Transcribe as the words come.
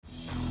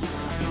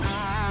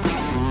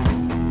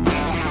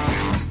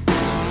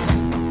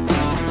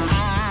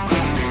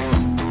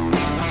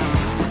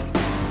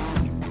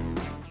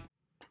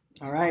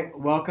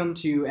welcome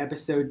to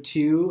episode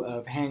 2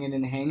 of Hangin'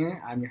 in the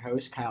Hanger. I'm your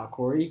host, Kyle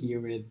Corey, here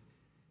with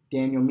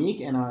Daniel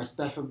Meek and our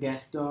special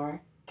guest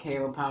star,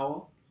 Kayla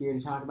Powell, here to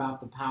talk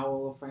about the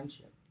Powell of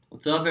friendship.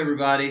 What's up,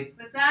 everybody?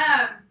 What's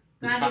up?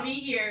 Glad to be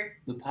here.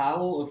 The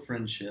Powell of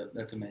friendship.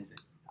 That's amazing.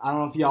 I don't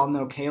know if y'all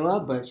know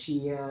Kayla, but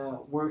she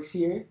works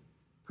here,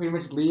 pretty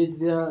much leads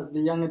the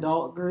young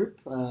adult group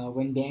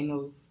when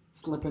Daniel's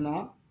slipping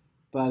up.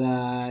 But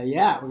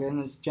we're going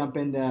to just jump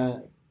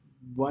into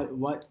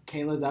what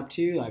Kayla's up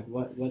to, like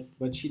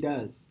what she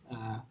does.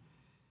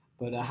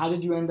 But how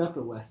did you end up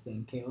at West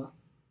End, Kayla?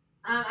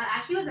 I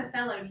actually was a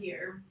fellow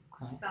here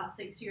about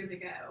 6 years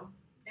ago,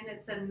 and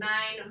it's a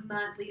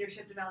 9-month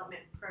leadership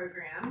development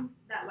program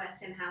that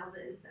West End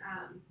houses,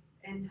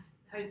 and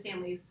host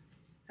families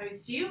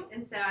host you.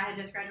 And so I had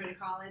just graduated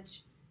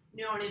college,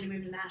 knew I wanted to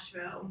move to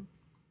Nashville,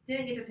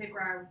 didn't get to pick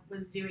where I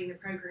was doing the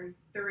program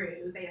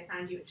through. They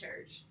assigned you a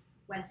church.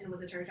 West End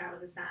was the church I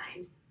was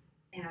assigned,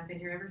 and I've been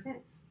here ever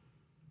since.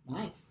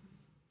 Nice.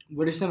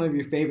 What are some of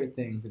your favorite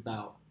things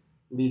about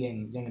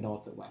leading young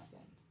adults at West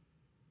End?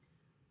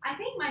 I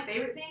think my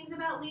favorite things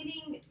about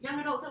leading young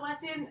adults at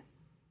West End,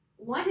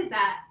 one is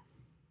that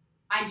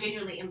I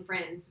genuinely am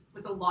friends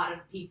with a lot of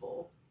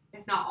people,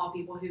 if not all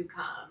people who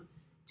come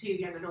to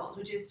young adults,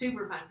 which is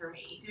super fun for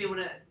me to be able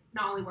to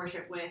not only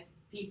worship with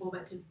people,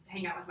 but to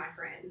hang out with my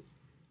friends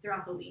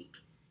throughout the week.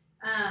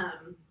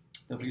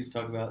 Don't forget to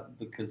talk about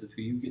because of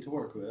who you get to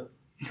work with.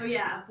 Oh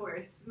yeah, of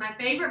course. My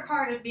favorite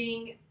part of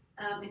being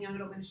in young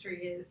adult ministry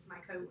is my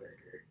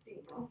coworker,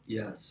 Daniel.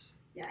 Yes.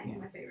 Yeah, he's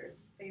my favorite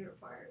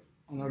part.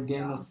 I know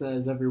Daniel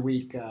says every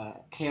week,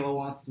 Kayla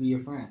wants to be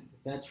your friend.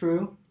 Is that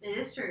true? It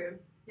is true.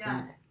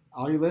 Yeah.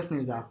 All your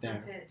listeners out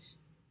That's there. my pitch.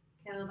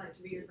 Kayla would like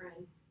to be your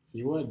friend.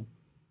 You would.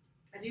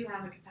 I do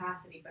have a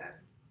capacity, but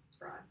it's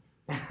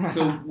broad.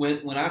 So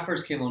when I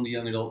first came on to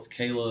young adults,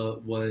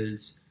 Kayla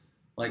was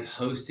like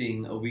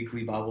hosting a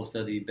weekly Bible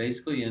study,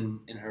 basically in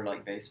her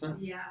like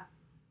basement. Yeah.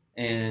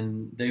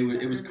 And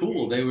it was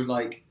cool. They would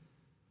like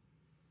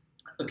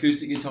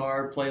acoustic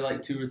guitar, play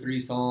like 2 or 3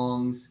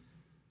 songs,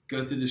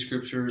 go through the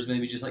scriptures,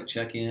 maybe just like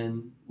check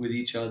in with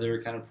each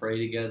other, kind of pray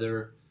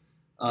together.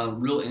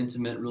 Real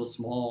intimate, real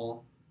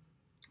small,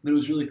 but it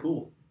was really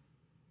cool.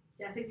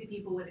 Yeah, 60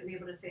 people wouldn't be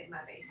able to fit in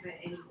my basement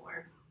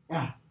anymore.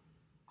 Yeah.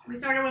 We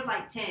started with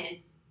like 10.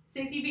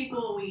 60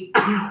 people a week.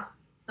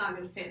 It's not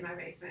going to fit in my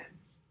basement.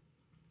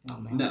 Oh,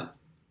 man. No.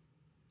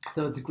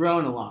 So it's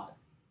grown a lot.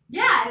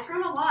 Yeah, it's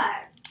grown a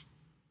lot.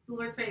 The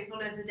Lord's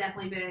faithfulness has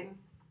definitely been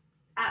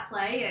at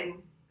play, and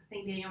I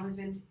think Daniel has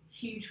been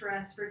huge for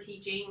us for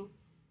teaching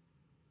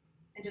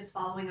and just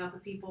following up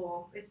with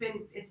people. It's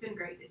been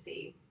great to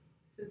see.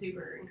 It's been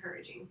super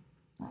encouraging.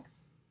 Nice.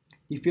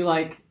 Do you feel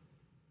like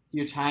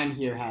your time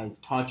here has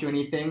taught you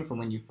anything from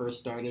when you first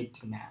started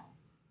to now?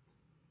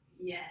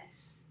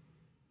 Yes.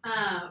 And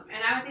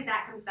I would say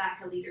that comes back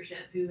to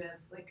leadership who have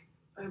like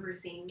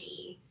overseen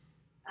me.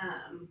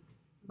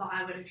 But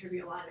I would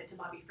attribute a lot of it to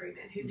Bobby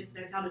Freeman, who just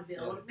knows how to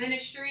build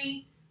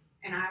ministry,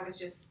 and I was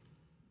just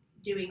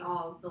doing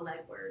all the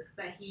legwork.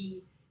 But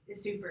he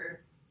is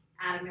super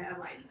adamant of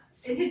like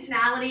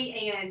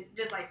intentionality and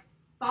just like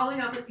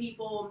following up with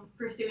people,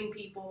 pursuing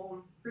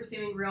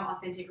real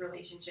authentic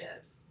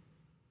relationships.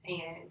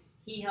 And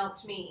he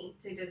helped me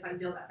to just like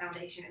build that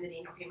foundation, and then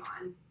Daniel came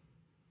on.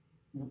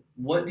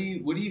 What do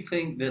you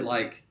think that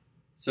like?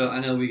 So I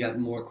know we got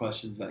more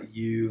questions about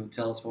you and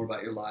tell us more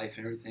about your life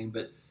and everything,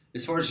 but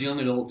as far as young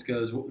adults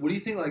goes, what do you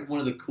think like one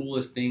of the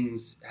coolest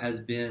things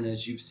has been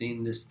as you've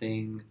seen this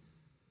thing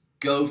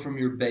go from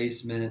your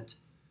basement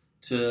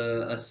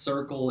to a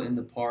circle in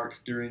the park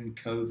during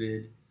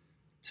COVID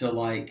to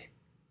like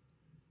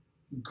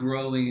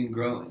growing and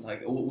growing?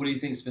 Like, what do you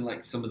think has been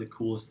like some of the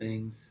coolest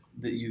things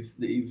that you've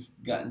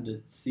gotten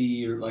to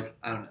see, or like,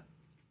 I don't know,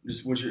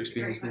 just what's your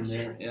experience been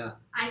there? Yeah.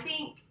 I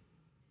think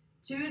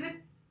two of the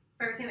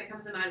first thing that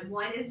comes to mind,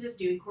 one is just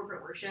doing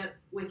corporate worship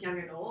with young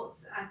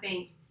adults. I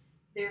think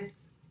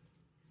there's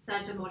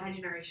such a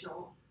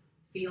multi-generational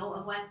feel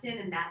of West End,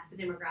 and that's the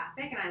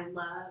demographic, and I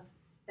love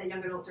that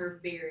young adults are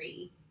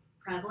very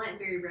prevalent,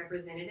 very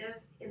representative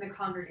in the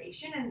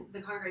congregation, and the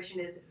congregation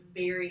is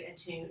very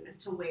attuned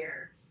to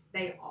where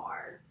they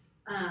are.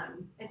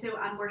 And so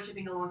I'm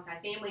worshiping alongside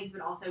families,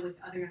 but also with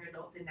other young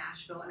adults in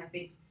Nashville, and I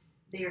think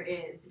there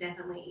is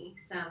definitely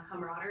some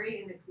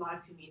camaraderie and a lot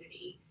of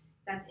community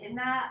that's in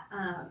that.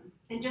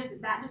 And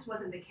that just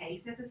wasn't the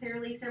case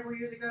necessarily several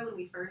years ago when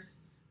we first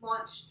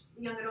launched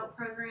the young adult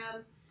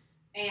program.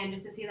 And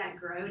just to see that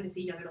grow and to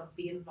see young adults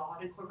be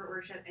involved in corporate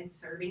worship and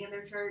serving in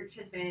their church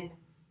has been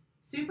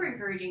super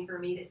encouraging for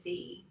me to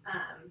see.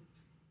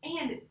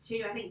 And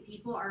two, I think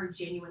people are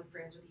genuine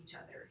friends with each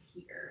other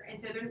here. And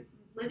so they're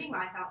living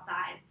life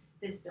outside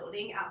this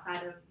building,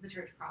 outside of the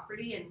church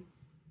property, and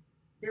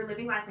they're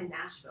living life in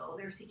Nashville.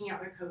 They're seeking out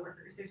their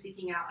coworkers. They're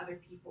seeking out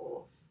other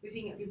people. They're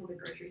seeking out people at the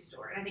grocery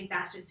store. And I think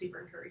that's just super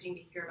encouraging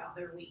to hear about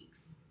their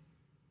weeks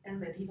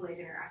and the people they've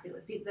interacted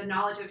with, the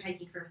knowledge they're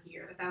taking from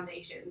here, the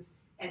foundations,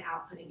 and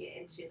outputting it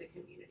into the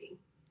community.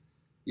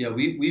 Yeah,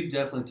 we've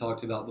definitely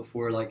talked about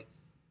before, like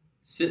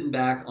sitting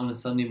back on a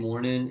Sunday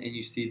morning and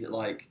you see that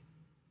like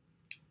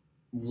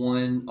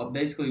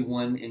basically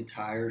one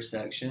entire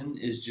section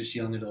is just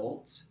young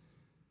adults,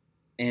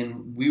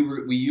 and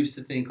we used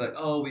to think like,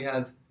 oh, we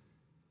have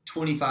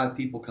 25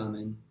 people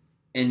coming,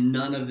 and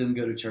none of them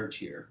go to church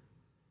here,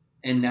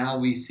 and now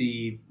we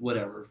see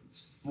whatever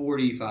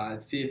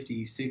 45,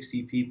 50,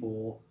 60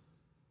 people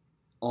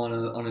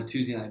on a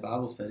Tuesday night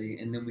Bible study,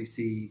 and then we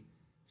see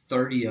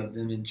 30 of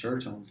them in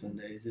church on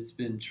Sundays. It's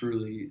been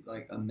truly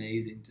like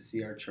amazing to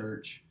see our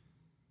church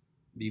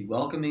be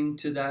welcoming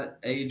to that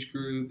age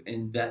group,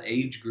 and that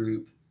age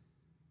group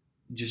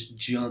just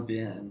jump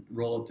in,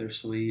 roll up their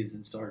sleeves,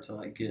 and start to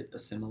like get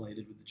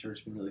assimilated with the church.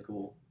 It's been really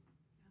cool.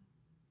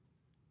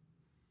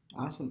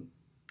 Awesome.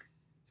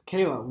 So,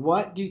 Kayla,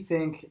 what do you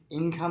think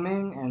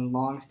incoming and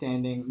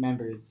long-standing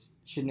members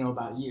should know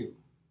about you?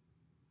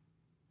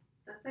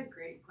 That's a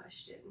great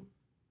question.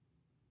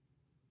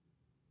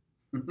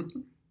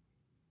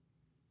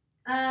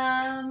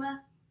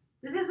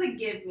 This is a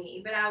give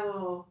me, but I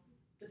will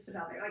just put it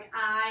out there. Like,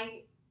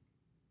 I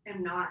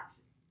am not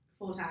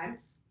full-time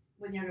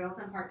with young adults.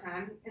 I'm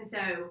part-time. And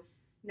so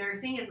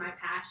nursing is my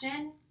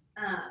passion.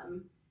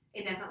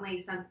 It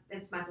definitely,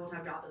 it's my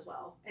full-time job as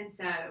well. And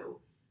so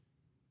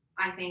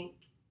I think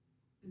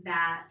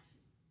that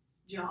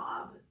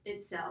job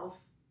itself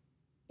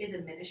is a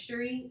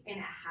ministry, and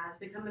it has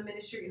become a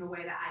ministry in a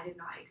way that I did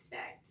not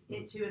expect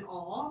it to at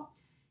all.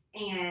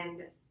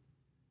 And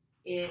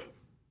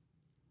it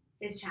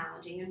is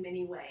challenging in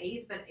many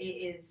ways, but it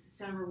is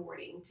so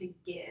rewarding to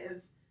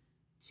give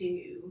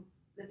to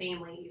the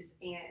families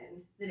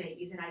and the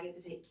babies that I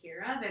get to take care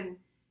of. And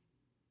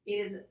it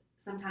is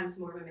sometimes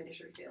more of a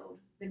ministry field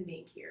than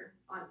being here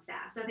on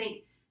staff. So I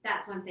think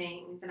that's one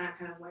thing that I'm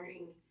kind of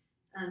learning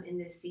in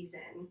this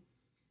season.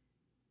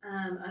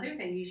 Other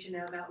thing you should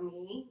know about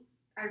me,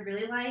 I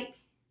really like,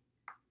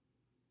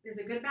 there's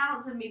a good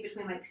balance of me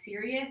between like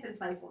serious and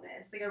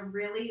playfulness. Like I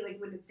really, like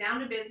when it's down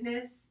to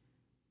business,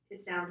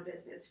 it's down to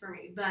business for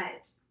me.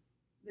 But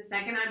the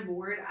second I'm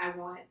bored, I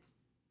want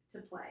to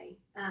play.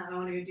 I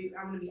want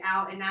to be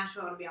out in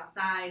Nashville. I want to be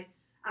outside.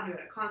 I want to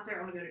go to a concert.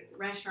 I want to go to a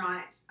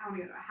restaurant. I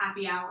want to go to a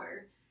happy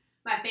hour.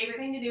 My favorite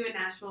thing to do in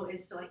Nashville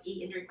is to like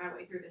eat and drink my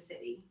way through the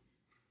city,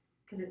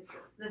 because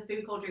the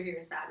food culture here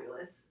is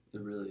fabulous.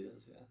 It really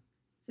is, yeah.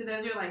 So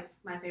those are like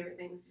my favorite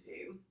things to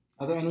do.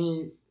 Are there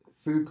any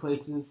food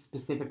places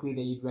specifically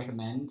that you'd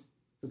recommend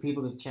for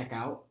people to check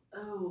out?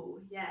 Oh,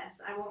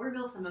 yes. I won't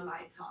reveal some of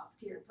my top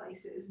tier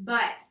places,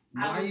 but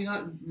why are you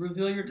not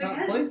revealing your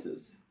top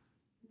places?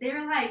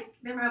 They're my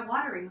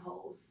watering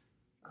holes.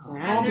 Oh,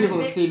 I want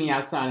people to see me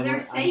outside. They're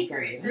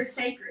sacred. They're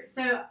sacred.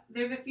 So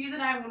there's a few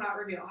that I will not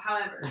reveal.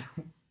 However,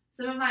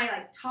 some of my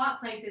like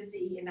top places to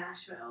eat in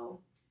Nashville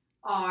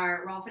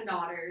are Rolf and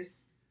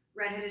Daughters,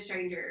 Redheaded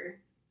Stranger,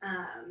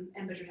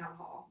 and Butchertown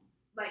Hall.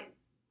 Like,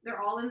 they're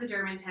all in the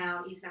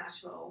Germantown, East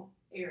Nashville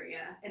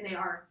area, and they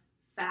are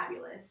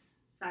fabulous,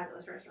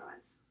 fabulous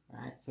restaurants. All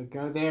right, so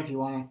go there if you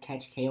want to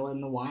catch Kayla in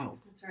the wild.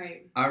 That's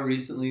right. I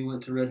recently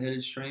went to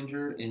Redheaded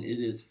Stranger, and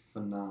it is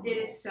phenomenal. It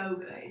is so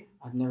good.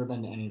 I've never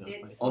been to any of those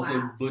places.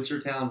 Also,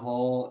 Butchertown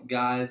Hall,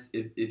 guys,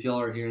 if y'all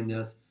are hearing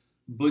this,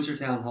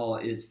 Butchertown Hall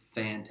is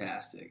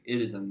fantastic.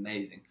 It is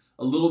amazing.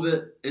 A little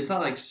bit, it's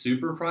not like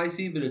super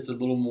pricey, but it's a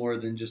little more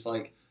than just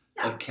like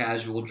a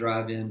casual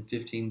drive-in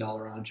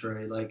 $15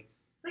 entree. Like,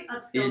 it's like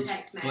upscale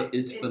Tex-Mex.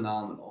 It's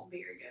phenomenal.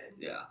 Very good.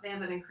 Yeah. They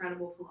have an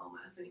incredible Paloma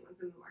if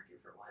anyone's in the market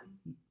for one.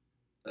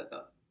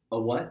 A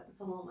what?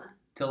 A Paloma.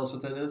 Tell us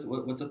what that is.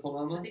 What's a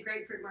Paloma? It's a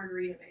grapefruit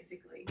margarita,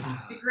 basically.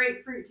 It's a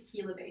grapefruit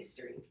tequila-based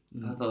drink.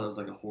 I thought it was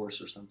like a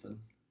horse or something.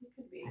 It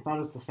could be. I thought it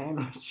was a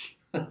sandwich.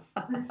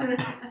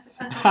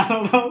 I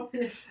don't know.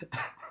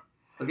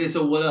 Okay,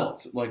 so what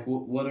else? Like,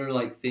 what are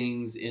like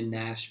things in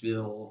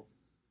Nashville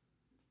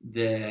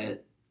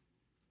that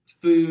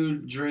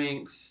food,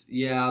 drinks,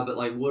 yeah, but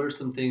like, what are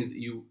some things that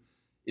you,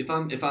 if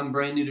I'm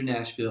brand new to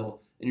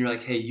Nashville and you're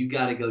like, hey, you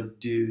got to go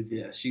do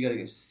this, you got to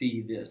go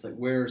see this. Like,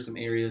 where are some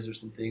areas or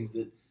some things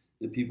that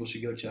people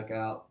should go check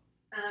out?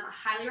 I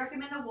highly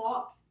recommend a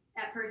walk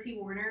at Percy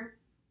Warner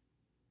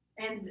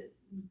and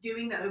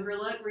doing the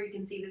overlook where you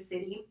can see the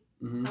city.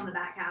 Mm-hmm. It's on the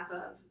back half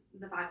of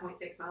the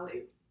 5.6 mile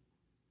loop.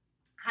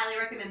 Highly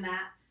recommend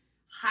that.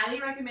 Highly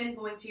recommend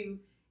going to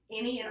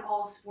any and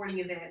all sporting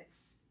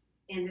events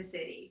in the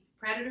city.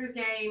 Predators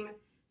game,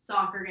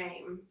 soccer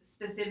game,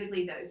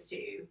 specifically those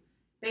two.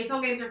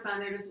 Baseball games are fun.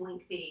 They're just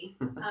lengthy.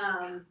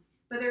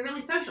 But they're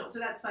really social, so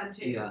that's fun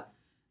too. Yeah.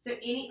 So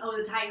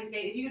the Titans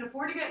game. If you can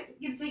afford to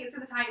get tickets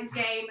to the Titans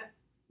game,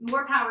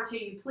 more power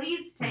to you.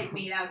 Please take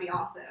me. That would be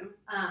awesome.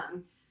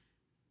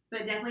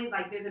 But definitely,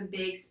 like, there's a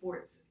big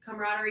sports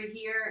camaraderie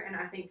here, and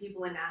I think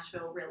people in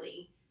Nashville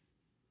really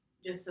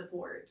just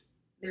support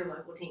their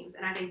local teams,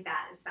 and I think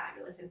that is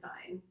fabulous and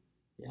fun.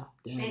 Yeah,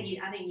 and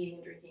I think eating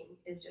and drinking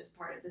is just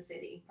part of the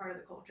city, part of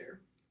the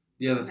culture.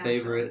 Do you have a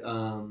favorite,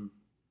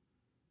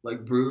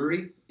 like,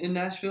 brewery in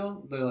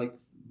Nashville? They're like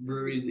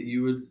breweries that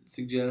you would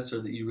suggest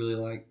or that you really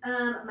like?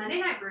 Monday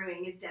Night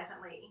Brewing is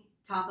definitely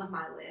top of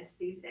my list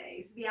these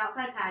days. The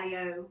outside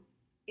patio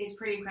is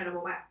pretty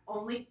incredible. My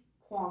only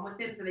qualm with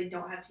them, so they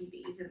don't have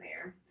TVs in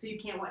there, so you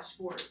can't watch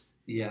sports.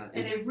 Yeah,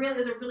 And it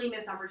really is a really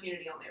missed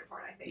opportunity on their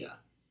part, I think. Yeah.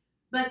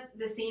 But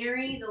the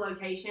scenery, the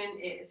location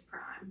is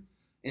prime.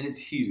 and it's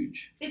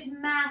huge. It's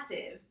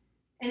massive,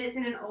 and it's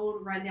in an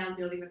old rundown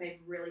building that they've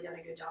really done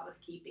a good job of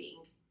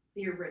keeping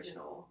the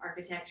original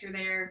architecture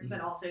there, but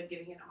also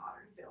giving it a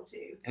modern feel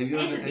too. Have you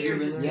And ever the been beer's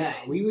there? just Yeah,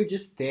 good. we were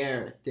just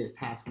there this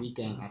past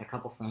weekend. I had a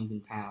couple friends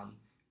in town.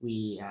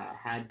 We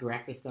had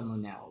breakfast at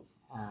Monell's.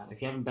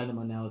 If you haven't been to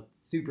Monell's,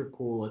 it's super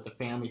cool. It's a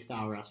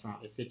family-style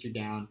restaurant. They sit you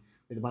down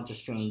with a bunch of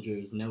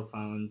strangers, no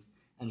phones,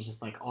 and it's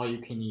just like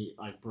all-you-can-eat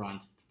like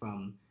brunch,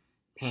 from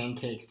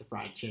pancakes to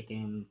fried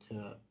chicken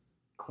to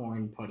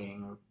corn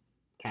pudding or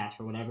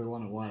casserole, whatever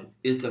one it was.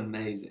 It's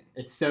amazing.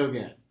 It's so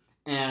good.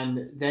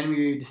 And then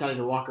we decided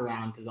to walk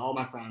around because all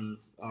my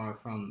friends are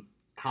from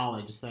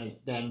college, so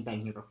they hadn't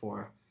been here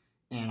before.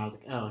 And I was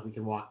like, oh, we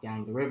could walk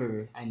down the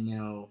river. I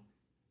know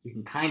you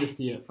can kind of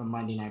see it from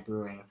Monday Night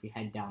Brewing if we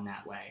head down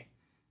that way.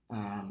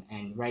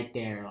 And right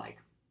there, like,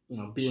 you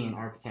know, being an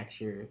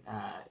architecture,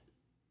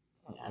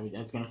 I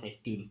was going to say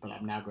student, but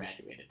I'm now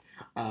graduated.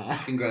 An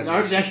Congratulations.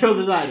 architectural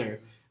designer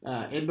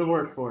in the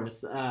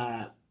workforce.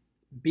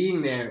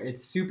 Being there,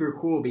 it's super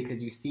cool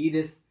because you see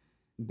this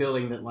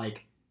building that,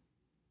 like,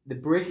 the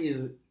brick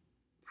is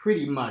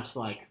pretty much,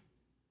 like,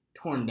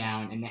 torn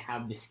down, and they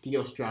have the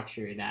steel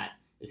structure that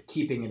is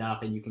keeping it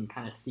up, and you can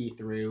kind of see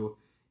through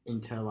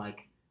into,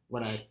 like,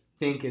 what I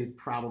think is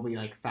probably,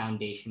 like,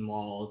 foundation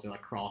walls or,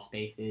 like, crawl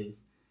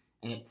spaces.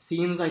 And it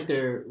seems like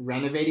they're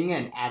renovating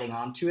it and adding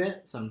on to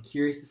it, so I'm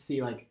curious to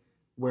see, like,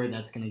 where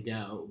that's going to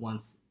go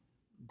once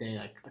they,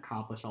 like,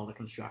 accomplish all the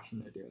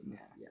construction they're doing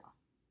there. Yeah.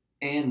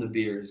 And the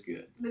beer is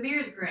good. The beer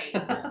is great.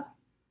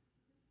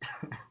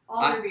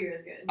 All their beer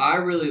is good. I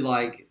really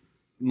like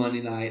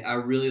Monday Night. I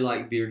really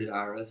like Bearded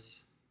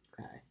Iris.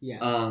 Okay.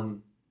 Yeah.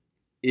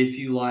 If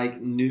you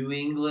like New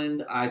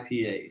England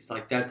IPAs,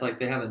 like that's like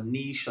they have a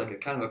niche, like a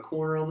kind of a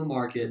corner on the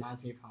market.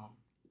 Reminds me of home.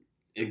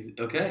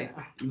 Okay.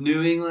 Yeah.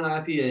 New England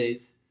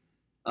IPAs,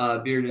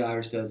 Bearded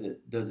Iris does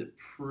it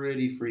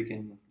pretty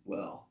freaking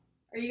well.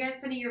 Are you guys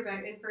putting your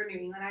vote in for New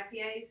England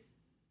IPAs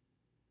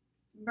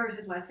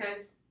versus West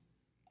Coast?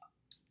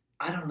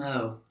 I don't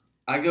know.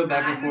 I go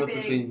back and I'm a forth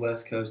big- between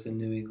West Coast and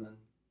New England.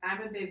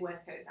 I'm a big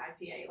West Coast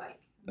IPA, like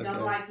Okay.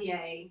 double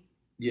IPA,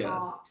 Yes.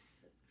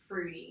 hops,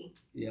 fruity.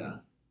 Yeah.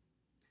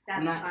 That's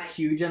I'm not my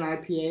huge on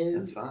IPAs.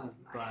 That's fine.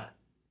 But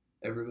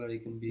Everybody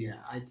can be.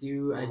 yeah, I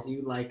do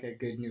like a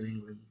good New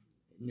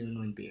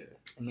England beer.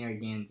 And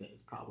Narragansett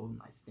is probably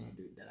my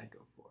standard that I go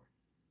for.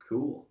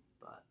 Cool.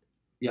 But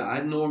Yeah,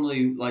 I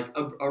normally, like,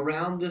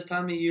 around this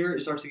time of year,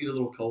 it starts to get a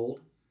little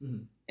cold.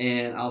 Mhm.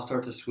 And I'll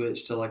start to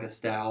switch to, like, a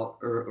stout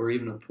or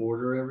even a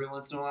porter every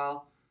once in a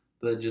while.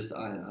 But just,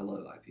 I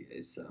love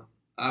IPAs. So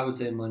I would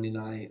say Monday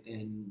Night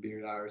and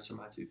Bearded Iris are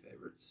my two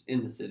favorites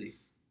in the city.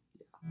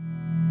 so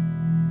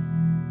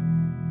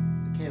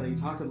Kayla, you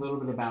talked a little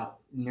bit about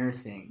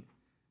nursing.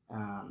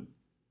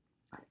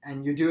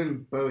 And you're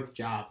doing both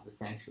jobs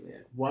essentially.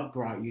 What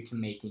brought you to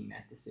making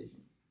that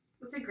decision?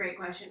 That's a great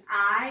question.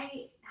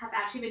 I have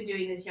actually been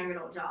doing this young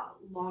adult job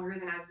longer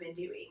than I've been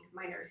doing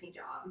my nursing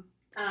job.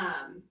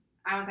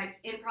 I was like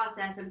in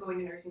process of going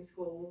to nursing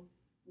school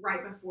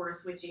right before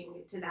switching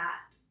to that.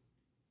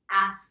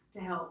 Asked to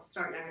help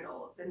start young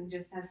adults and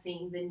just have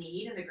seen the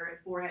need and the growth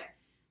for it.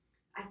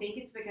 I think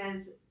it's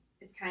because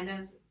it's kind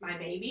of my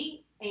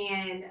baby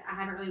and I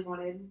haven't really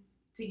wanted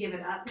to give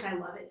it up because I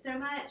love it so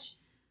much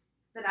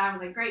that I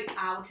was like, great,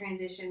 I will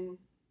transition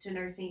to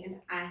nursing, and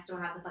I still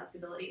have the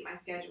flexibility in my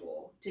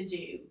schedule to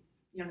do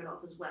young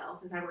adults as well,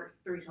 since I work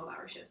 3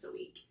 12-hour shifts a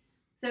week.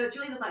 So it's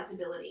really the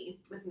flexibility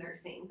with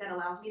nursing that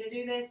allows me to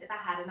do this. If I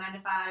had a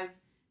 9-to-5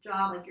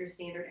 job, like your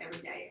standard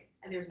every day,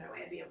 and there's no way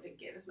I'd be able to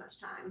give as much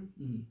time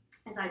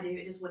as I do.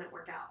 It just wouldn't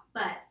work out.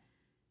 But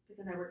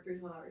because I work 3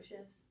 12-hour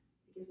shifts,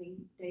 it gives me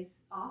days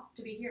off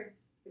to be here,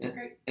 which is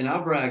great. And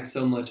I'll brag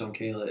so much on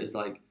Kayla is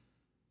like,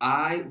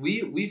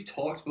 we've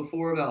talked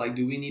before about like,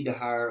 do we need to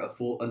hire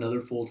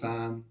another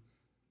full-time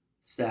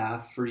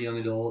staff for young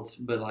adults?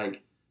 But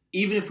like,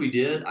 even if we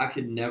did, I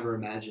could never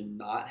imagine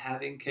not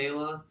having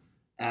Kayla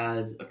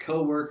as a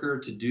coworker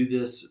to do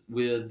this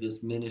with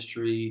this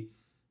ministry,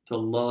 to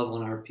love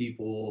on our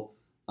people,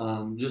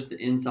 just the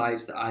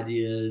insights, the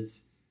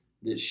ideas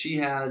that she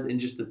has, and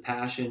just the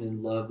passion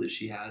and love that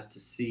she has to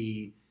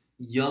see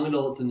young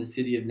adults in the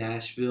city of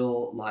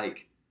Nashville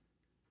like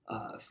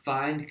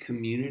find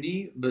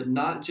community, but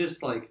not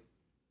just like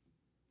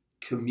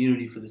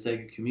community for the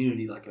sake of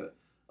community, like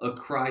a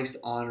Christ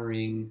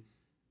honoring,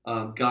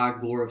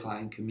 God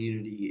glorifying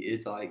community.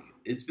 It's like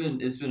it's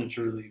been a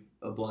truly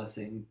a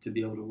blessing to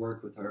be able to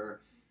work with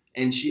her,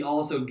 and she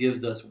also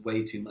gives us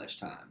way too much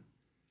time.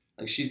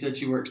 Like she said,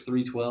 she works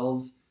 3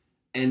 12s,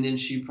 and then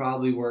she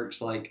probably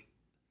works like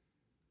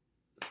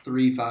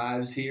 3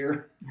 5s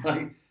here.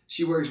 Like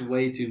she works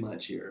way too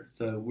much here,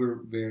 so we're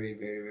very,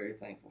 very, very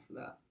thankful for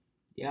that.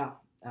 Yeah.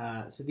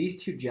 So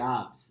these two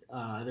jobs,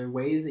 are there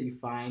ways that you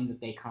find that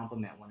they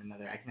complement one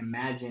another? I can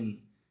imagine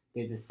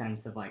there's a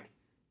sense of like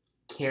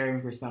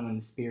caring for someone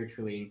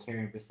spiritually and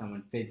caring for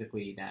someone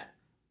physically that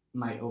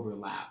might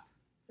overlap?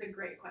 It's a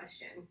great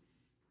question.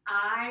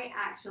 I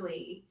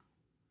actually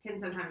can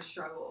sometimes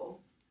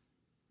struggle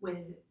with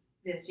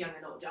this young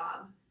adult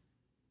job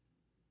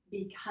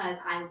because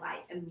I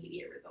like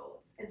immediate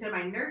results. And so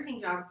my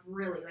nursing job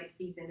really like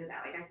feeds into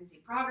that. Like I can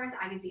see progress,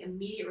 I can see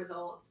immediate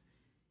results.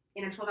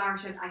 In a 12-hour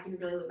shift, I can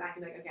really look back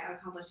and be like, okay, I've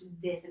accomplished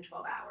this in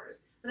 12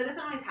 hours. But that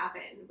doesn't always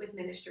happen with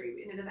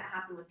ministry, and it doesn't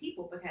happen with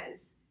people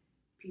because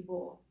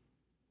people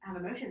have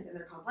emotions and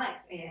they're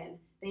complex, and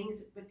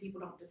things with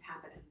people don't just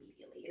happen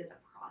immediately. It is a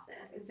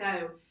process. And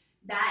so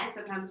that is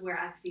sometimes where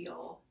I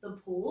feel the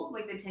pull,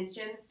 like the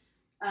tension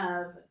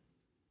of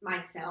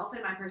myself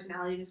and my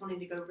personality just wanting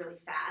to go really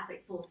fast,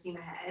 like full steam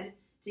ahead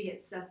to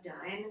get stuff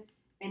done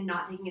and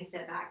not taking a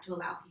step back to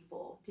allow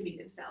people to be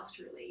themselves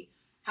truly.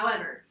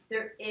 However,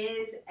 there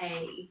is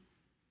a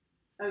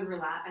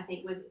overlap, I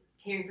think, with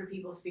caring for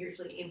people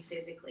spiritually and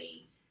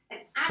physically. And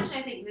actually,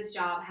 I think this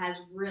job has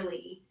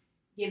really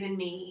given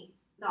me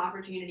the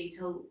opportunity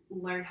to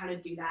learn how to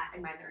do that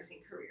in my nursing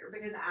career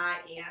because I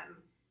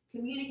am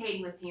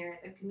communicating with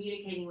parents, I'm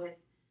communicating with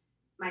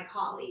my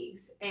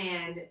colleagues,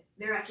 and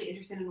they're actually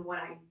interested in what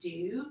I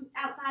do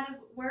outside of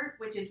work,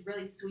 which is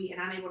really sweet. And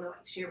I'm able to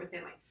like share with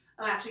them, like,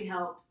 oh, I actually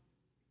help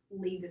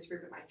lead this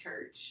group at my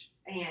church.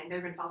 And there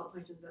have been follow-up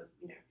questions of,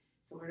 you know,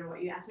 similar to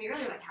what you asked me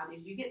earlier, like, how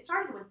did you get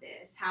started with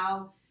this?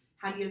 How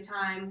do you have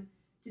time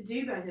to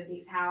do both of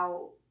these?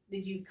 How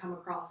did you come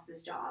across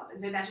this job?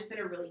 And so that's just been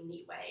a really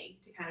neat way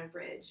to kind of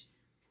bridge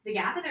the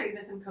gap. And there are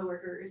even some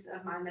coworkers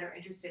of mine that are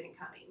interested in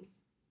coming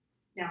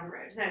down the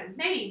road. So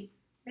maybe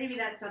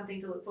that's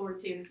something to look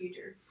forward to in the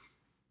future.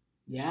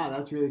 Yeah,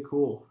 that's really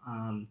cool.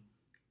 I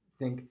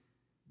think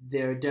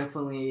there are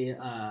definitely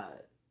a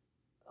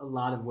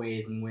lot of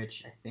ways in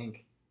which I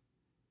think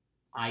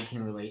I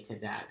can relate to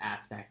that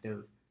aspect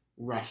of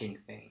rushing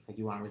things. Like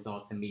you want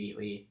results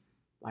immediately.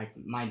 Like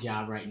my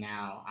job right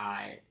now,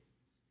 I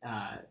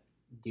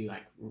do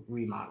like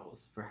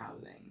remodels for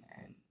housing,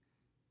 and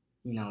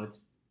you know it's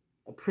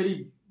a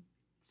pretty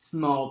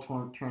small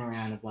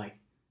turnaround of like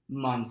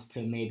months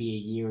to maybe a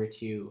year or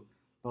two.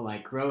 But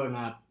like growing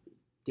up,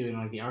 doing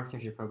like the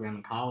architecture program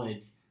in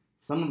college,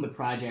 some of the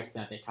projects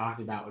that they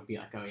talked about would be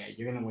like, oh yeah,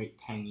 you're gonna wait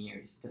 10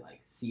 years to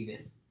like see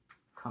this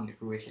come to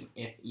fruition,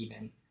 if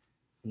even.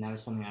 And that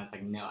was something I was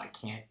like, no, I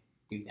can't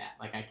do that.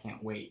 Like I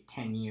can't wait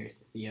 10 years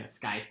to see a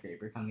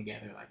skyscraper come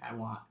together. Like I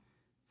want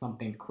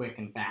something quick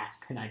and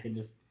fast that I can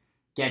just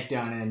get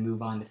done and then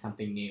move on to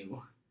something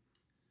new.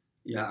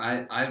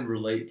 Yeah, I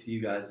relate to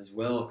you guys as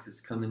well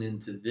because coming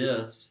into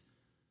this,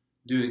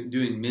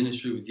 doing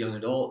ministry with young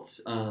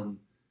adults,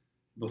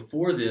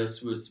 before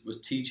this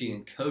was teaching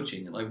and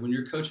coaching. Like when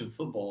you're coaching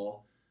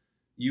football,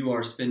 you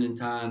are spending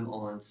time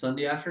on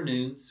Sunday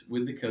afternoons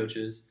with the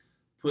coaches,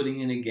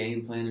 putting in a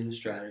game plan and a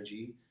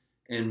strategy.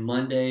 And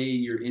Monday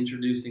you're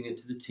introducing it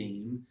to the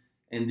team,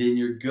 and then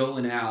you're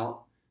going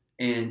out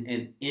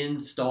and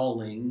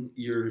installing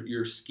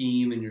your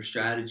scheme and your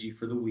strategy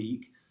for the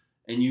week.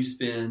 And you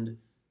spend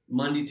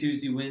Monday,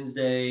 Tuesday,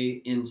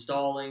 Wednesday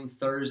installing.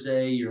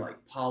 Thursday you're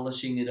like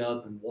polishing it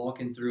up and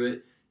walking through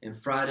it.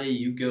 And Friday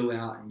you go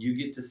out and you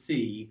get to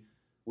see,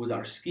 was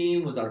our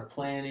scheme, was our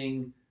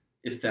planning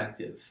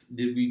effective?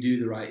 Did we do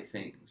the right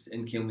things?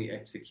 And can we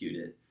execute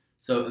it?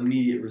 So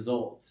immediate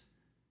results.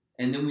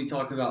 And then we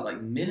talk about like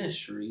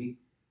ministry,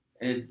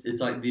 and it's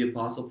like the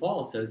Apostle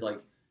Paul says,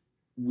 like,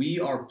 we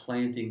are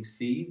planting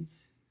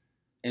seeds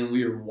and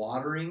we are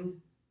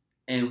watering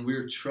and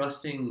we're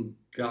trusting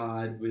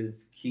God with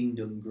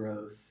kingdom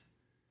growth.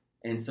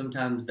 And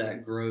sometimes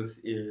that growth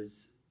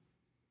is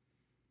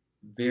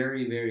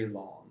very, very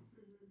long.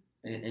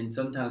 And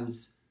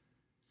sometimes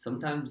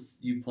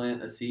you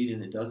plant a seed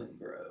and it doesn't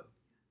grow.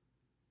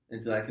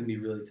 And so that can be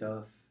really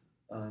tough,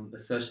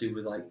 especially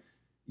with like,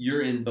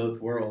 you're in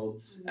both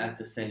worlds at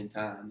the same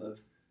time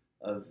of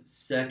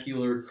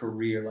secular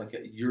career, like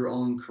your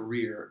own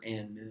career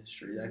and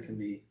ministry. That can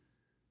be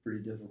pretty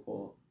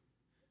difficult.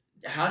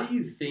 How do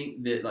you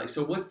think that, like,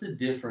 so what's the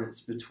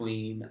difference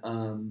between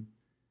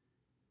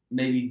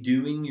maybe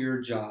doing your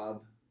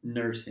job,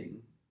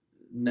 nursing,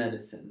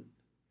 medicine,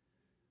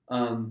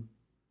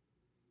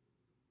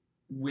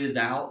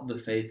 without the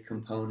faith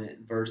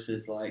component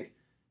versus like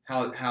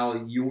how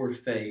your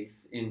faith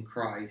in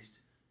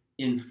Christ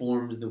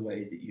informs the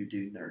way that you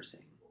do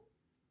nursing?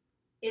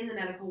 In the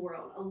medical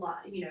world, a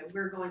lot, you know,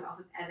 we're going off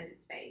of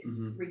evidence-based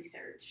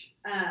research.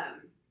 That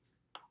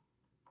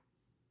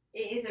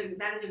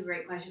is a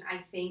great question.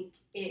 I think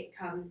it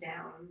comes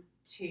down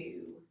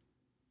to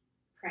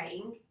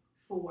praying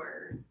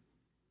for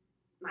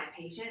my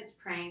patients,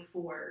 praying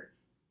for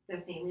the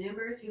family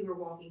members who are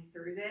walking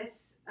through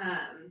this.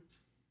 And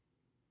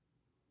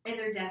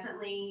there's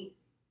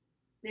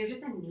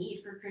just a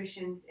need for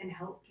Christians in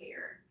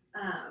healthcare.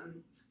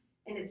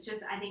 And it's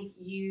just, I think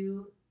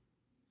you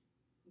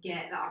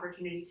get the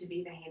opportunity to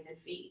be the hands and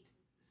feet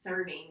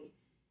serving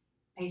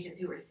patients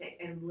who are sick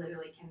and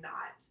literally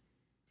cannot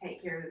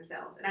take care of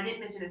themselves. And I didn't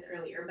mention this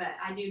earlier, but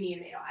I do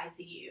neonatal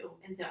ICU.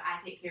 And so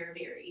I take care of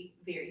very,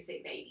 very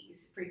sick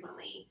babies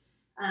frequently.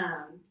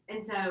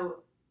 And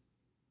so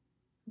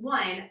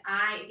one,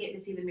 I get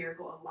to see the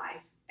miracle of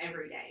life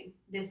every day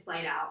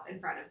displayed out in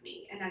front of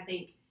me. And I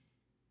think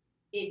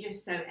it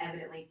just so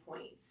evidently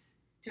points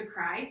to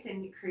Christ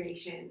and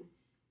creation.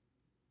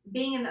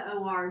 Being in the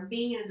OR,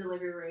 being in a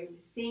delivery room,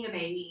 seeing a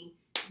baby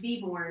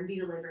be born, be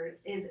delivered,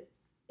 it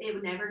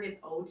never gets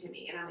old to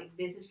me. And I'm like,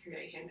 this is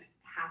creation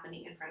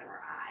happening in front of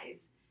our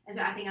eyes. And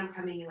so I think I'm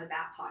coming in with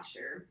that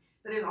posture.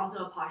 But there's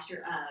also a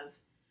posture of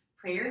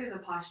prayer. There's a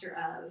posture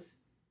of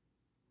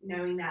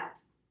knowing that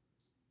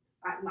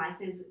life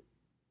is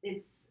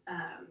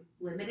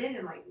limited,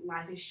 and like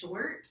life is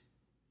short,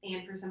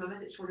 and for some of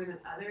us it's shorter than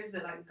others,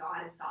 but like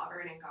God is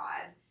sovereign and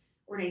God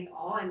ordains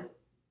all. And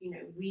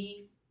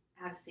we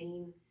have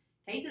seen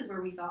cases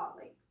where we thought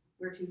like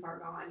we're too far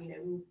gone,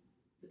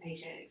 the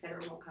patient,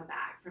 etc., won't come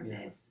back from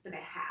this, but they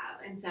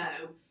have. And so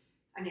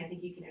I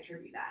think you can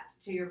attribute that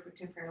to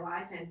prayer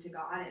life and to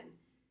God and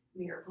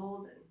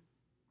miracles.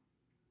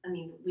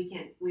 And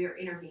we are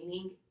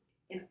intervening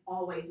in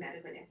all ways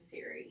medically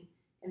necessary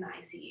in the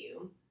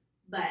ICU,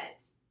 but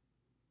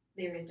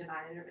there is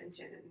divine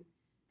intervention and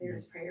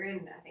there's prayer,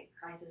 and I think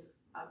Christ is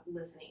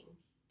listening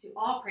to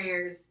all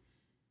prayers,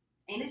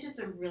 and it's just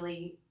a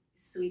really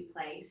sweet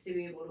place to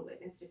be able to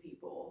witness to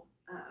people.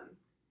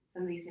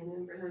 Some of these family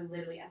members are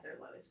literally at their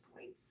lowest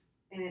points,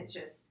 and it's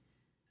just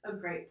a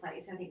great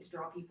place, I think, to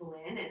draw people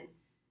in and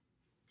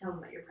tell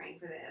them that you're praying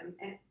for them,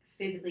 and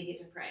physically get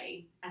to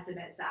pray at the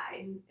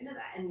bedside.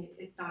 And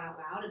it's not out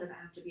loud. It doesn't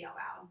have to be out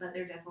loud, but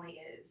there definitely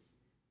is,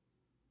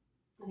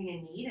 I think,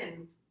 a need,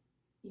 and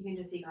you can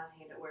just see God's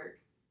hand at work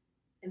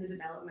in the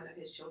development of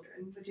His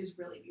children, which is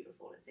really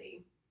beautiful to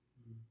see.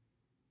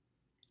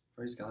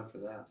 Praise God for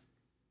that.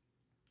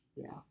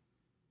 Yeah.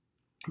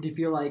 Do you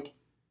feel like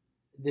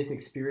this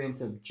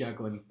experience of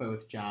juggling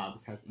both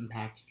jobs has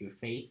impacted your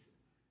faith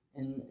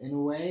in a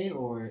way,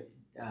 or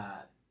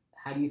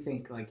how do you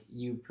think like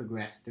you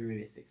progressed through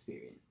this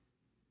experience?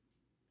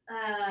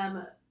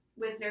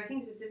 With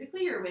nursing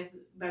specifically, or with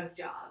both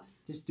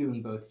jobs? Just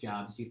doing both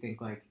jobs. Do you think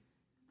like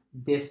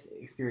this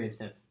experience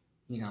that's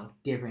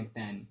different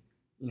than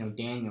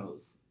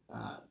Daniel's,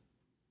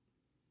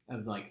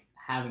 of like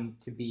having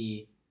to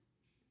be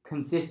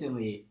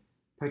consistently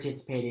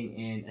participating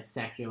in a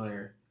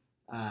secular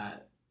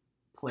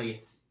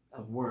place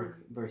of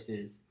work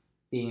versus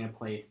being in a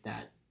place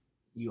that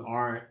you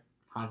are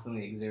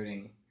constantly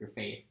exerting your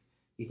faith?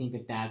 Do you think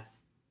that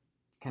that's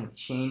kind of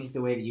changed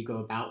the way that you go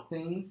about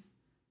things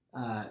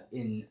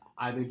in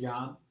either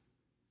job?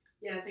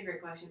 Yeah, that's a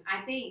great question.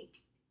 I think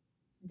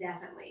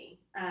definitely.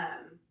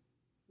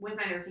 With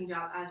my nursing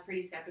job, I was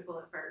pretty skeptical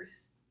at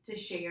first to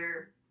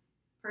share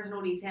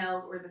personal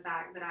details or the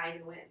fact that I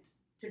even went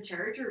to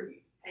church, or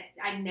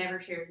I never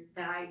shared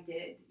that I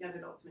did young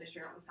adults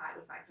ministry on the side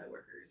with my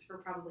coworkers for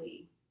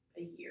probably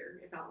a year,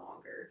 if not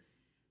longer,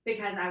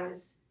 because I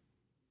was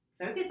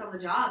focused on the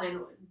job.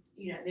 And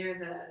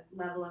there's a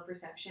level of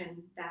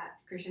perception that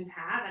Christians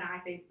have, and I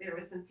think there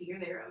was some fear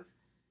there of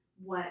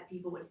what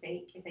people would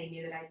think if they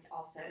knew that I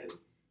also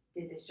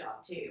did this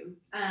job too.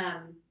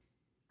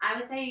 I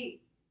would say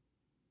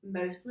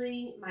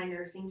mostly my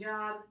nursing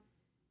job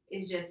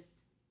is just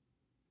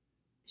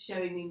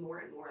showing me more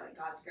and more like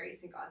God's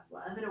grace and God's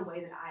love in a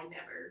way that I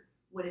never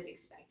would have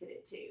expected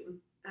it to.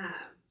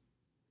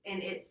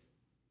 And it's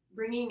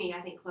bringing me,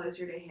 I think,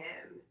 closer to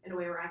Him in a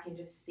way where I can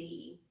just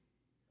see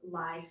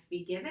life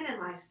be given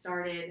and life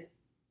started,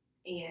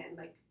 and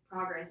like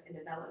progress and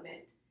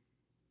development.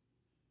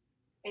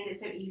 And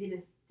it's so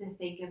easy to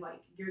think of like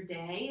your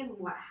day and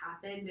what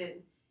happened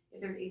and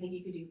if there's anything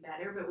you could do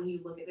better. But when you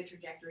look at the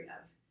trajectory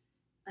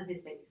of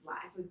this baby's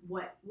life,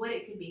 like what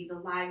it could be, the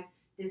lives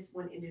this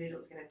one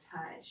individual is going to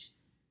touch,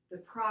 the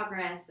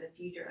progress, the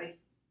future, like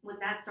when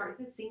that starts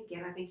to sink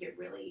in, I think it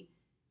really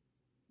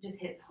just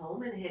hits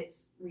home and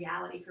hits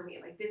reality for me.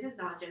 Like, this is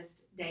not just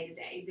day to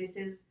day. This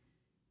is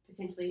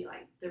potentially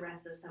like the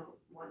rest of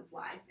someone's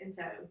life. And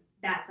so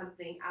that's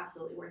something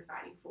absolutely worth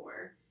fighting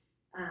for.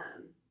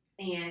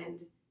 And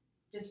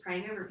just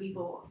praying over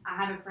people. I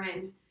have a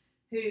friend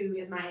who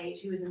is my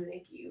age, who was in the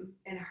NICU,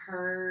 and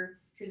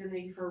she was in the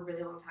NICU for a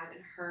really long time,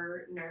 and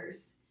her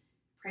nurse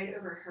prayed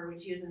over her when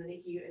she was in the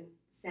NICU and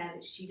said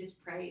that she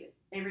just prayed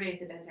every day at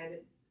the bedside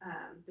that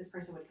this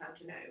person would come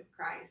to know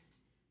Christ.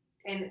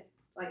 And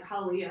like,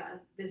 hallelujah,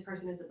 this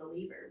person is a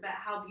believer. But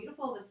how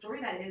beautiful of a story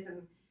that is,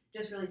 and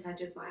just really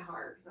touches my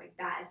heart, because like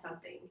that is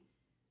something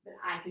that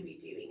I could be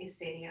doing, is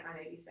standing at my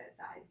baby's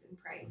bedsides and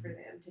praying for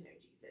them to know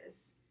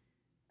Jesus,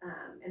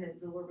 and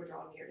that the Lord would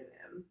draw near to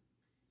them.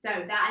 So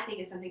that, I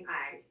think, is something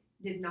I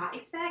did not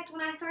expect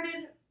when I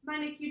started my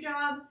NICU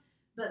job,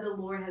 but the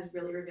Lord has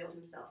really revealed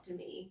Himself to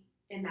me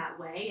in that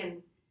way,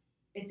 and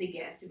it's a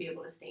gift to be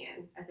able to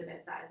stand at the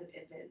bedsides of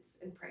infants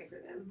and pray for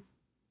them.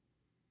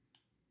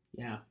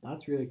 Yeah,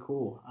 that's really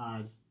cool.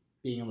 Just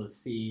being able to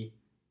see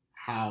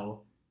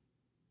how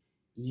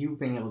you've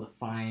been able to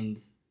find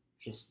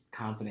just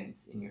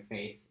confidence in your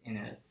faith in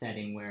a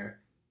setting where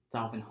it's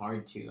often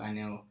hard to. I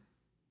know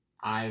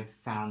I've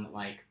found that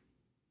like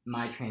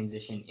my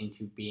transition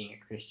into being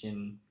a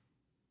Christian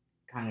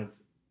kind of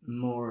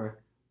more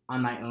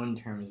on my own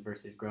terms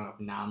versus growing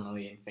up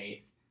nominally in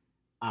faith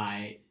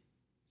I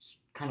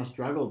kind of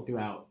struggled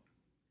throughout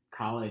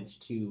college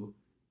to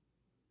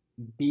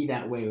be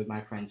that way with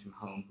my friends from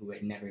home who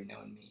had never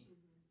known me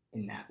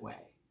in that way.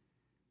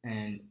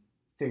 And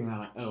figuring out,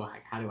 like, oh,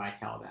 like, how do I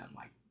tell them?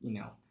 Like, you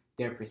know,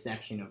 their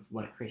perception of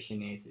what a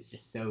Christian is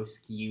just so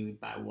skewed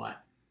by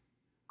what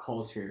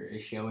culture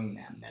is showing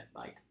them that,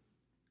 like,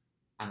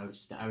 I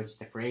was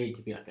just afraid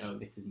to be like, oh,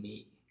 this is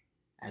me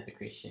as a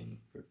Christian,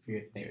 for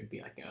fear that they would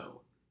be like,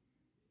 oh,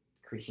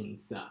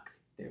 Christians suck.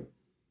 They're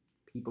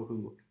people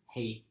who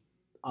hate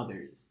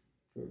others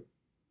for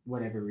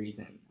whatever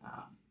reason.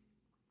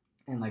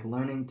 And like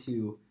learning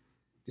to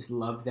just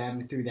love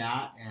them through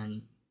that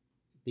and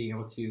being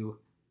able to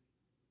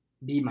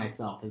be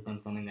myself has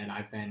been something that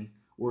I've been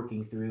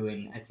working through,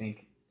 and I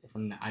think it's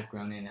something that I've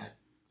grown in. It's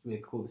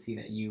really cool to see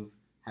that you've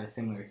had a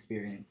similar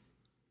experience.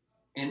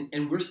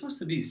 And we're supposed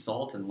to be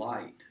salt and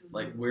light,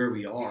 like where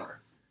we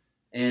are.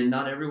 And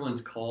not everyone's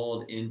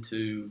called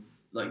into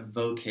like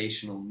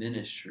vocational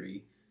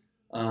ministry.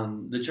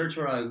 The church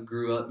where I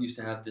grew up used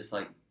to have this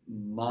like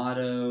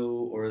motto,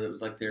 or that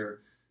was like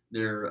their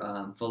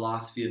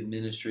philosophy of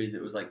ministry,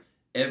 that was like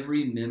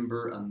every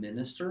member a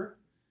minister.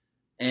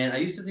 And I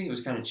used to think it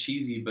was kind of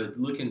cheesy, but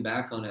looking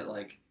back on it,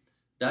 like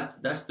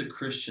that's the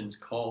Christian's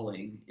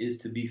calling, is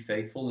to be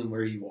faithful in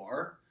where you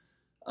are.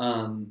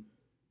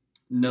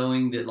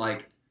 Knowing that,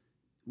 like,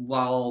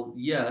 while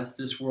yes,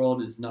 this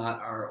world is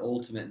not our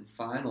ultimate and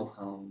final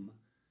home,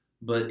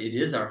 but it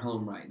is our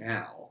home right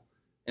now.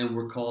 And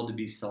we're called to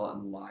be salt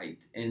and light.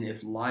 And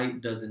if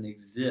light doesn't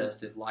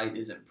exist, if light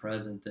isn't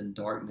present, then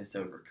darkness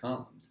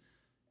overcomes.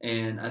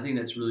 And I think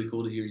that's really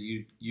cool to hear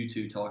you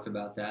two talk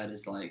about that.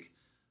 It's like,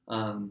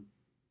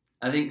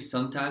 I think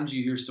sometimes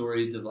you hear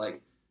stories of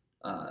like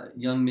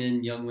young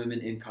men, young women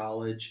in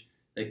college.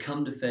 They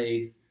come to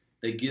faith,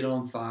 they get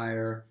on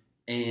fire,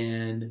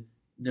 and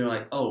they're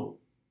like, oh,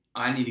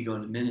 I need to go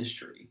into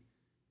ministry.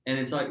 And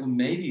it's like, well,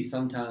 maybe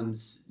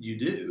sometimes you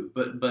do,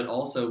 but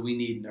also we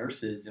need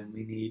nurses, and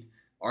we need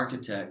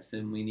architects,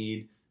 and we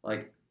need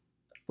like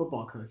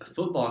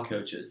Football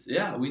coaches.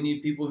 Yeah, we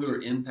need people who are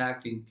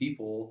impacting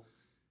people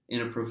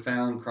in a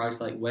profound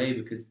Christ-like way,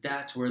 because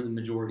that's where the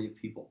majority of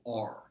people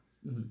are.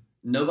 Mm-hmm.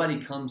 Nobody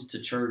comes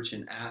to church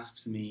and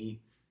asks me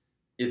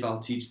if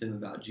I'll teach them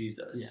about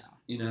Jesus. Yeah.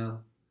 You know?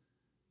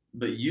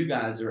 But you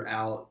guys are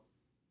out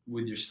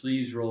with your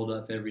sleeves rolled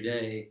up every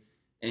day,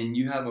 and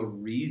you have a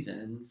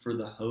reason for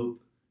the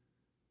hope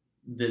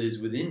that is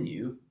within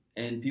you,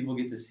 and people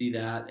get to see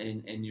that,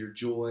 and your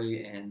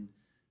joy and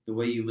the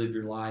way you live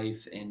your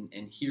life, and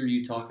hear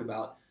you talk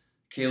about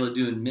Kayla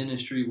doing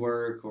ministry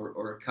work,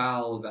 or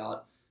Kyle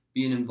about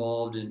being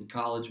involved in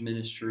college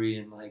ministry,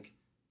 and like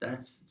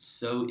that's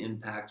so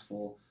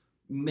impactful.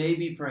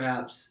 Maybe,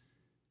 perhaps,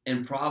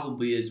 and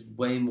probably is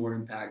way more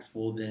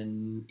impactful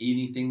than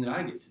anything that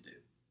I get to do.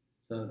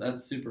 So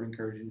that's super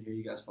encouraging to hear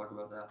you guys talk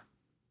about that.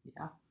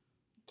 Yeah.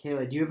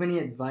 Kayla, do you have any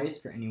advice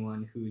for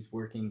anyone who's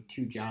working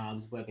two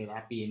jobs, whether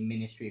that be in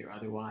ministry or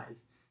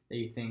otherwise, that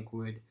you think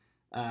would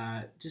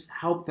just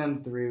help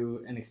them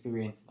through an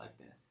experience like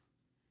this?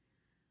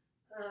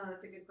 Oh,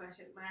 that's a good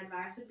question. My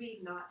advice would be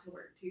not to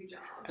work two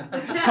jobs.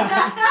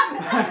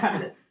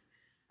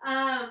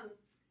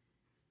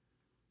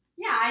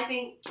 Yeah, I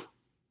think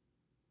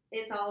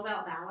it's all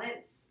about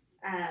balance.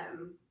 I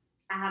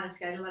have a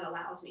schedule that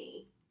allows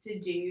me to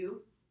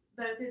do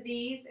both of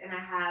these, and I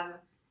have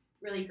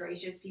really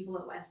gracious people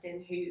at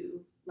Weston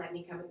who let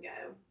me come and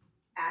go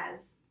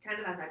as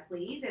I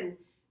please, and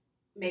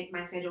make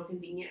my schedule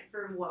convenient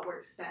for what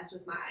works best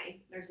with my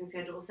nursing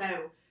schedule.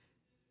 So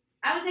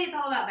I would say it's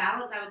all about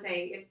balance. I would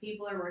say if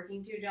people are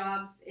working two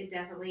jobs,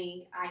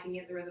 I can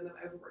get the rhythm of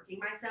overworking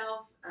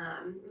myself.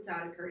 So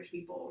I'd encourage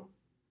people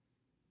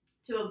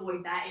to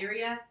avoid that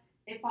area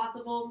if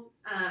possible.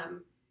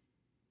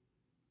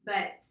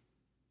 But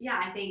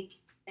yeah, I think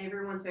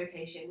everyone's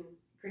vocation,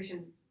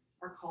 Christians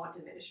are called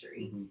to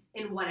ministry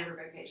in whatever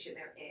vocation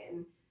they're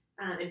in.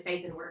 And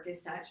faith and work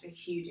is such a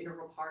huge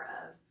integral part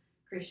of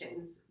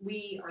Christians.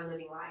 We are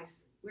living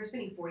lives. We're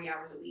spending 40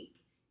 hours a week,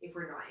 if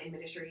we're not in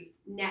ministry,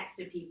 next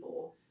to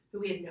people who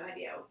we have no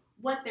idea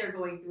what they're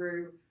going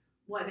through,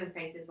 what their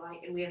faith is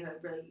like, and we have a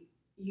really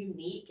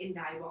unique and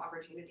valuable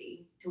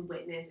opportunity to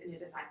witness and to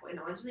disciple and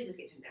honestly just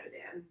get to know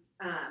them.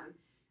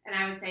 And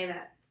I would say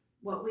that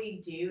what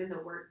we do in the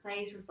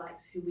workplace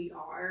reflects who we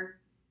are,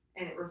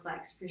 and it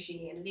reflects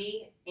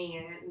Christianity.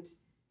 And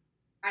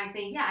I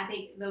think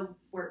the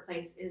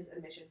workplace is a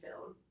mission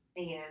field,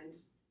 and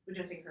would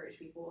just encourage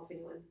people, if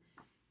anyone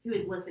who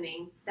is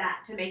listening,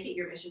 that to make it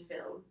your mission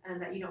field,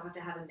 and that you don't have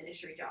to have a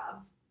ministry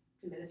job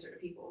to minister to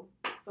people,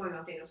 going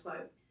off Daniel's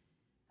quote.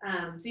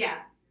 So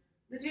yeah,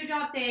 the two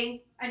job thing,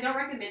 I don't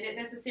recommend it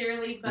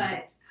necessarily,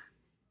 but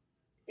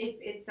if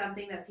it's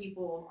something that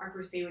people are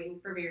pursuing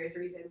for various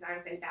reasons, I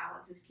would say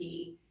balance is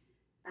key.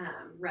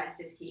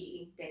 Rest is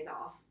key. Days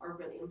off are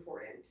really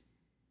important.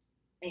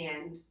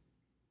 And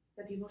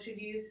that people should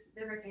use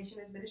their vocation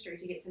as ministry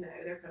to get to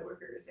know their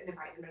coworkers and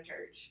invite them to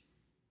church.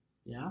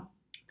 Yeah.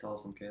 It's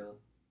awesome, Kayla.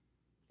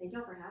 Thank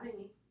y'all for having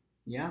me.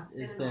 Yeah.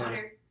 It's been an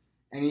honor.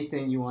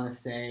 anything you want to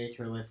say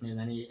to our listeners,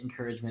 any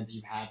encouragement that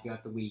you've had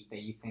throughout the week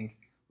that you think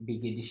would be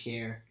good to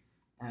share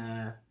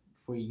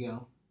before you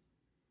go?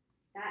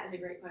 That is a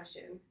great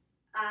question.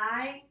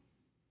 I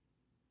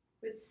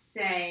would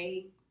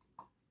say,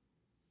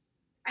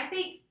 I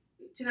think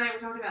tonight we're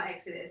talking about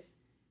Exodus.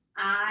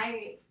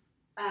 And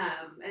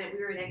we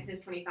were in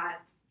Exodus 25,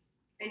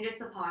 and just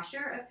the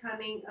posture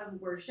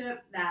of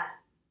worship that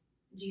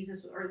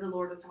Jesus or the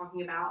Lord was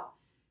talking about.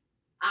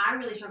 I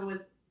really struggle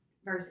with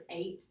verse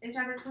 8 in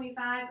chapter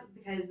 25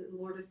 because the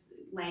Lord is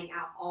laying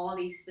out all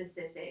these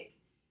specific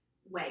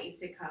ways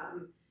to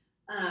come.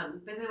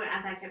 But then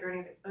as I kept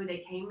reading, I was like, oh,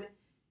 they came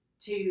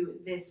to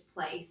this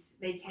place.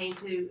 They came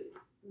to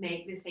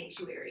make the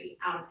sanctuary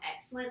out of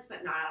excellence,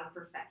 but not out of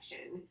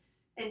perfection.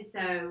 And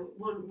so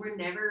we're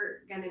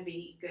never going to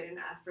be good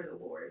enough for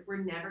the Lord. We're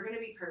never going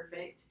to be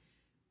perfect.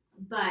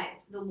 But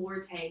the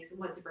Lord takes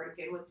what's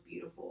broken, what's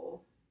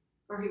beautiful,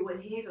 or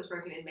he takes what's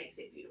broken and makes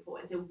it beautiful.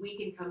 And so we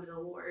can come to the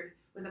Lord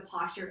with a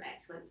posture of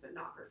excellence, but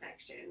not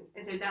perfection.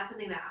 And so that's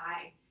something that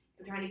I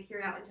am trying to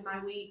carry out into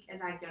my week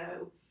as I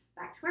go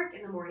back to work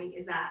in the morning,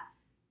 is that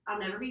I'll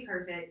never be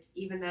perfect,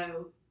 even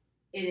though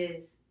it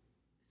is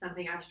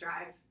something I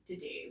strive to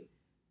do.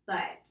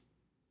 But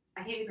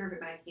I can't be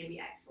perfect, but I can be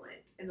excellent.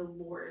 And the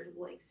Lord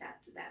will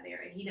accept that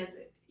there. And he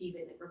doesn't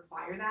even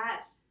require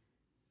that,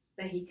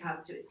 but he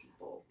comes to his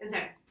people. And so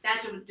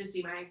that would just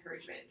be my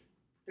encouragement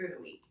through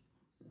the week.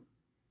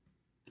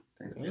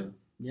 Thanks, man.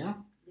 Yeah.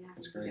 Yeah,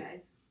 That's thank you great.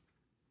 guys.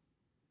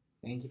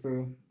 Thank you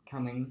for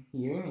coming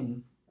here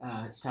and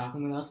just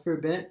talking with us for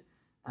a bit.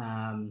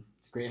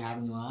 It's great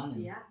having you on.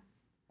 And, Yeah.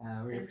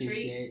 we It's been a treat.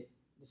 appreciate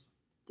just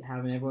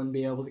having everyone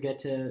be able to get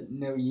to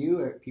know you,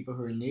 or people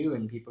who are new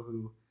and people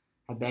who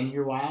have been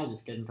here a while,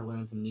 just getting to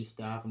learn some new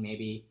stuff and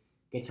maybe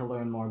get to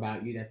learn more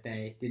about you that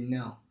they didn't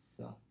know.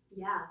 So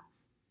Yeah.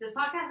 This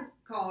podcast is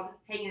called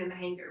Hanging in the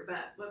Hanger,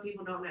 but what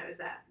people don't know is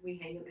that we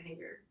hang in the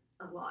hanger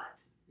a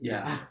lot.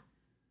 Yeah.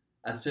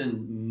 I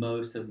spend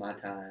most of my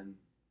time,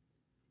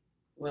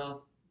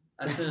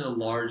 I spend a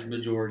large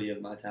majority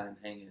of my time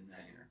hanging in the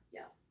hanger.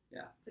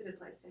 It's a good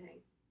place to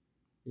hang.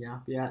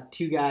 Yeah.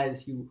 Two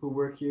guys who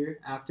work here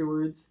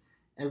afterwards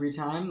every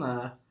time.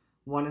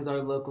 One is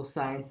our local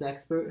science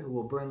expert who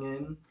we'll bring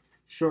in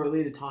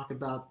shortly to talk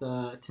about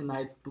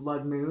tonight's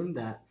blood moon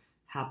that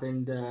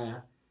happened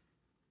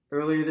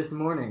earlier this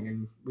morning,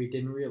 and we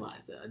didn't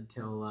realize it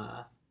until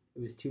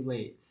it was too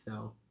late.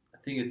 So I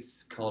think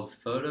it's called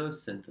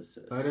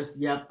photosynthesis.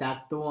 Yep,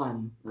 that's the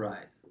one.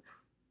 Right.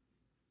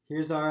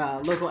 Here's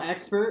our local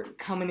expert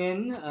coming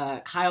in,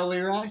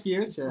 Kayla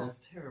here It to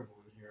smells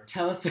terrible in here.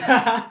 tell us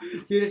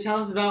here to tell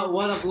us about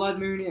what a blood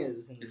moon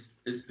is.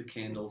 It's the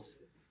candles.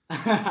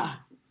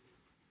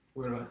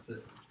 Where do I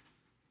sit?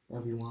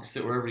 Whatever you want.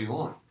 Sit wherever you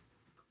want.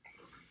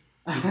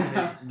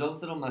 Just don't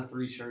sit on my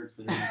 3 shirts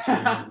that are in the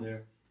chair over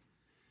there.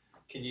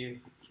 Can you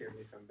hear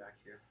me from back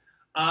here?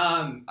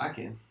 I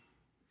can.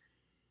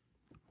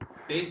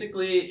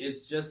 Basically,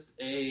 it's just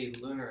a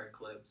lunar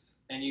eclipse,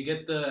 and you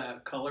get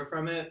the color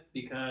from it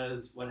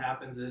because what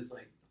happens is,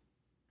 like,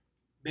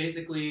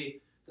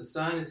 basically the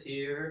sun is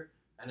here.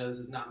 I know this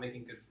is not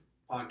making good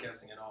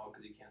podcasting at all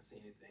because you can't see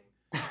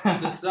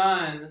anything. The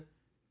sun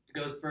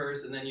goes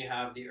first, and then you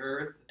have the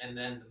Earth, and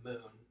then the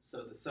moon.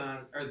 So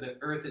the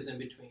Earth is in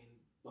between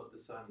both the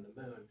sun and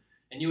the moon.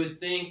 And you would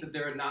think that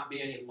there would not be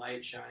any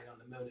light shining on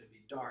the moon; it'd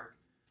be dark.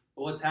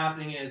 But what's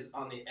happening is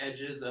on the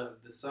edges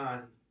of the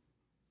sun,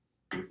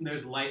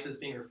 there's light that's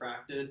being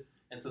refracted,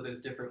 and so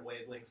there's different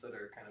wavelengths that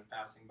are kind of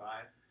passing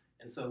by.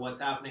 And so what's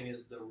happening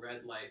is the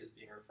red light is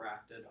being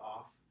refracted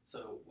off.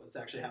 So what's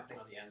actually happening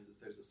on the ends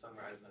is there's a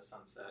sunrise and a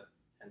sunset,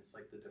 and it's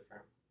like the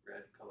different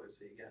red colors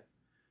that you get.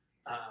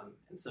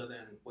 And so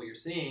then what you're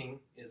seeing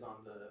is on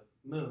the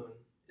moon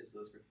is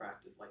those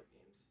refracted light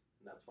beams,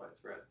 and that's why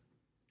it's red.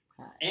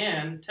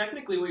 And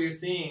technically what you're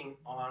seeing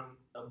on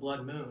a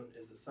blood moon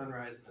is a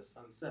sunrise and a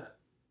sunset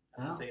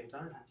at the same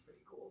time. That's pretty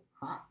cool.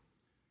 Huh.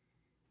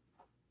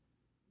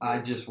 I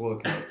just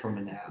woke up from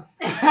a nap.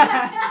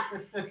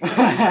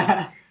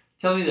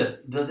 Tell me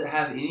this: does it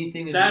have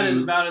anything to do? That is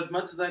about as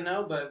much as I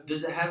know, but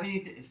Does it have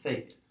anything?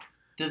 Fake it.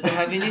 Does it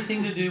have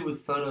anything to do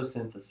with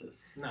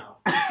photosynthesis? no.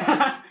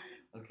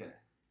 Okay.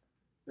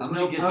 There's I'm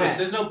no, gonna get this.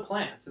 there's no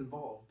plants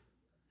involved.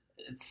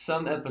 It's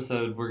some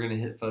episode we're gonna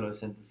hit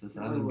photosynthesis,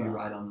 and I'm gonna be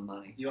right on the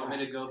money. Do you want me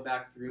to go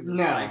back through the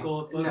No.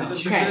 cycle of No.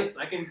 photosynthesis?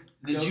 I can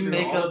Did go you through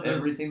make all up of this.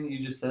 everything that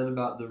you just said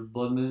about the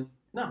blood moon?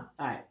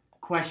 Alright,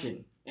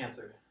 question.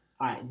 Answer.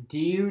 Alright, do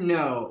you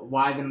know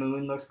why the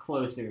moon looks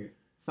closer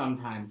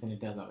sometimes than it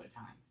does other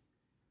times?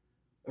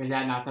 Or is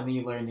that not something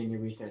you learned in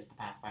your research the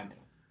past 5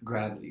 minutes?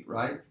 Gravity,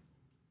 right?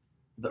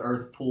 The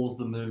Earth pulls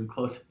the moon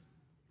closer.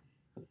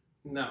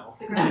 No.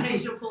 The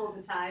gravitational pull of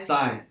the tide.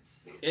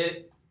 Science.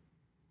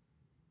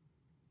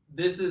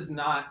 This is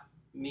not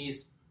me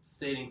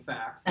stating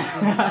facts.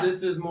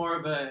 This is more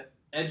of a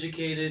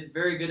educated,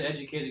 very good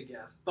educated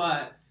guess.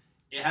 But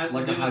it has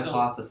Like to a do with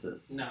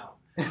hypothesis. No.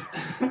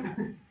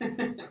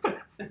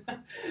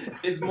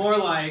 It's more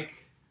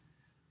like,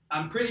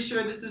 I'm pretty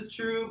sure this is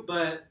true,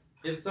 but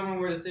if someone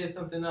were to say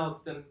something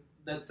else, then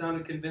that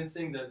sounded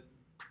convincing, that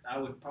I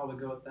would probably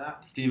go with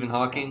that. Stephen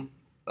Hawking.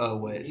 Oh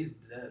wait. He's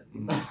dead.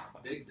 Mm.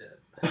 Big dead.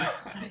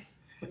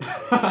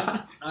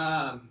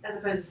 As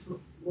opposed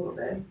to little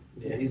bit.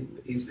 Yeah,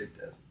 he's big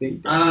dead.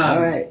 Big deal.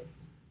 All right.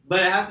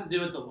 But it has to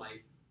do with the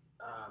light.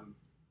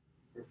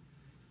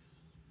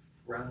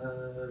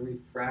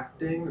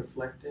 Reflecting.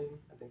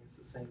 I think it's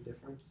the same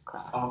difference.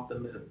 Okay. Off the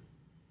moon.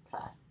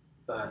 Okay.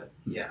 But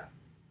yeah,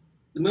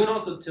 the moon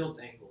also tilts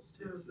angles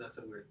too, so that's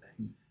a weird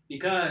thing.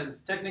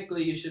 Because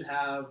technically, you should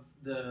have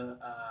the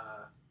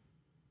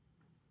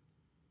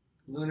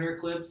lunar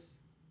eclipse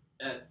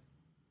at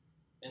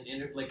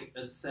like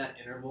a set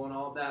interval and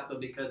all of that, but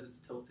because it's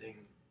tilting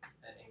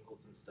at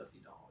angles and stuff,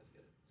 you don't always get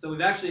it. So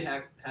we've actually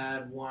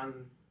had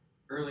one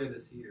earlier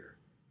this year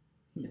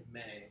in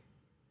May,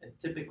 and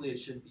typically it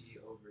should be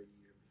over a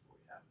year before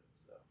we have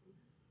it.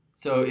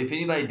 So if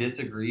anybody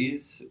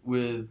disagrees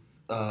with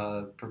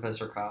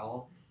Professor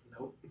Kyle,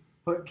 Nope.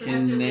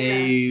 can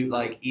they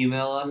like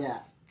email us? Yeah.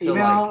 To,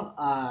 Email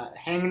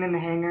hanging in the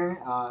hanger.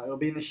 It'll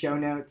be in the show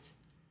notes.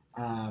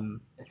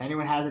 If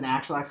anyone has an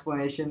actual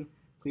explanation,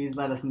 please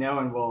let us know,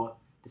 and we'll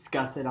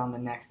discuss it on the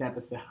next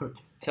episode.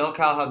 tell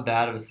Kyle how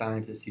bad of a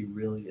scientist he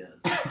really is.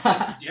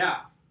 Yeah,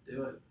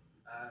 do it.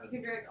 You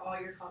can direct all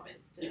your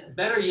comments to.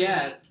 Better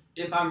yet,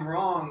 if I'm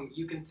wrong,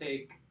 you can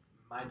take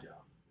my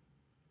job,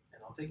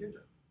 and I'll take your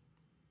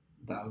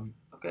job.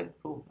 Okay,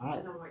 cool. All I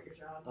right. don't want your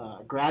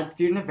job. Grad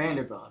student at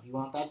Vanderbilt. If you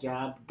want that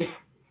job.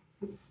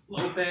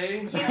 Low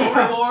pay, Can't no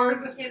miss.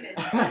 reward. Can't miss.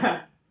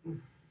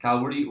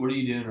 Kyle, what are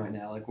you doing right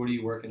now? Like, what are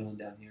you working on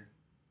down here?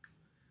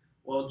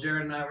 Well,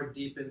 Jared and I were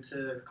deep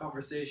into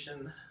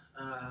conversation,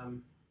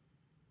 and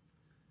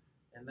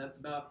that's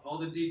about all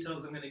the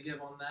details I'm going to give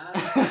on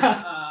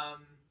that.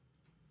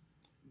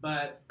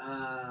 But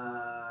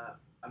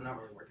I'm not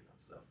really working on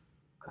stuff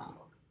at the moment.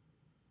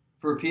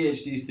 For a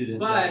PhD student,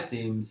 But that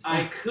seems.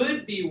 I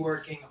could be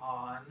working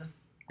on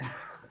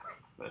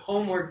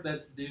homework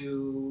that's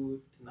due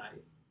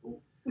tonight.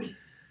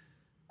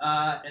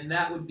 And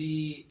that would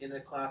be in a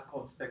class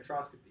called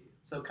spectroscopy.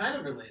 So kind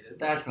of related.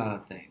 That's not a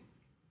thing.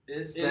 It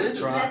is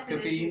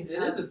Spectroscopy?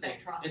 It is a thing.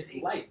 Spectroscopy. It's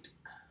light.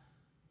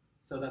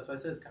 So that's why I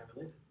said it's kind of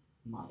related.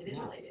 It is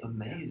related.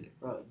 Amazing.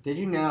 Bro, did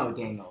you know,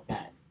 Daniel,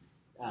 that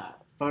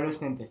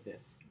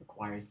photosynthesis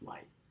requires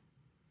light?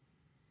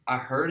 I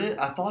heard it.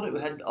 I thought it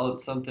had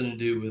something to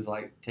do with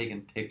like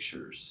taking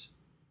pictures.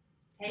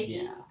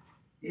 Taking? Yeah.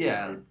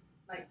 Yeah,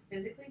 Like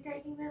physically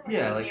taking them?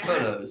 yeah, like camera?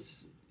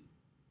 photos.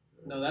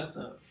 No, that's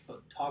a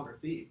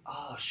photography.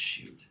 Oh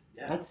shoot.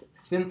 Yeah. That's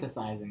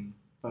synthesizing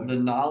photos. The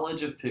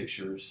knowledge of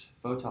pictures,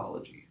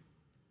 photology.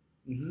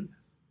 Mm-hmm.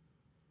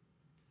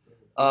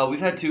 We've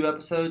had 2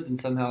 episodes, and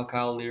somehow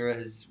Kyle Lira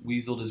has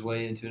weaseled his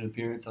way into an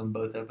appearance on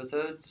both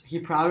episodes. He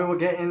probably will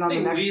get in I on the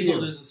think next weaseled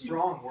few. is a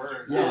strong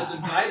word. Yeah. I was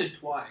invited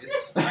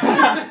twice.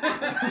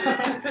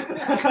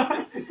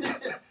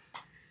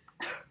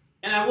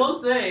 And I will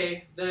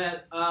say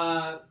that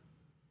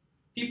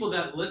people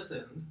that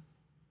listened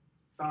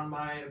found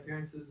my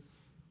appearances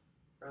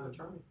rather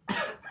charming.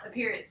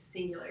 Appearance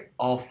singular.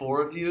 All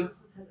 4 of you This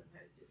one hasn't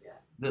posted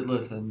yet. that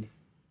listened.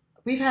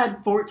 We've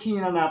had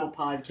 14 on Apple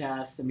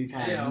Podcasts, and we've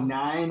had Yeah.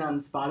 9 on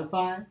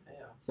Spotify.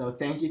 Yeah. So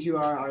thank you to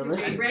our It's a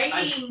listeners. great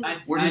ratings.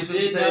 What are I you supposed to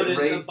did say?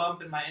 notice a Rate-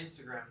 bump in my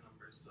Instagram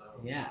numbers. So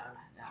Yeah.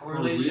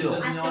 correlation real. I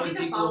doesn't still need always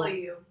to equal follow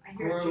you. I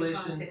hear it's good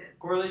correlation. content.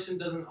 Correlation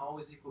doesn't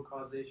always equal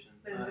causation.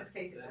 But in this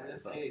case, it in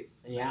does. this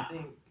case, Yeah. I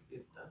think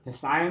it does. The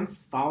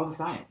science, follow the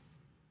science.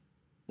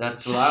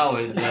 That's what I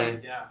always say.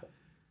 Yeah,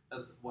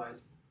 that's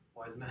wise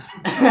men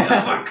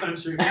of our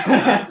country.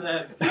 That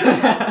said.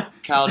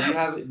 Kyle, do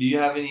you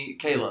have any?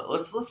 Kayla,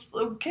 let's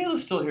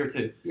Kayla's still here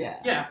too.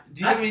 Yeah. Yeah, Do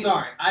you have I'm any-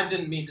 sorry. I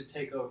didn't mean to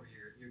take over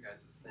your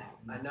guys' thing.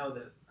 I know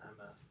that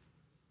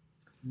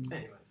I'm a...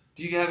 Anyways.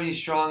 Do you have any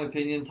strong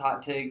opinions,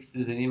 hot takes?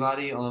 Does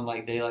anybody on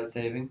like daylight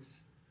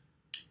savings?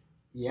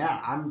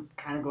 Yeah, I'm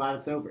kind of glad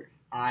it's over.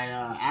 I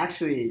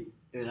actually,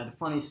 it had a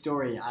funny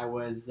story.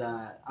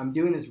 I'm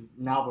doing this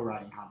novel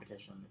writing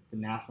competition. It's the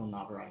National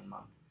Novel Writing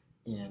Month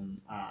in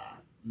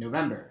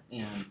November.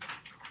 And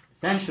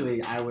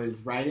essentially, I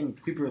was writing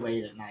super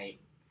late at night.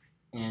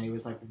 And it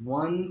was like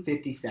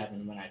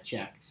 1:57 when I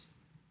checked.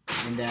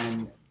 And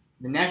then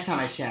the next time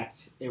I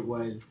checked, it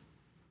was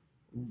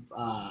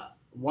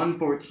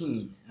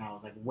 1:14. And I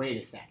was like, wait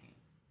a second.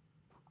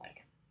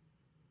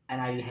 And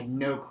I had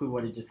no clue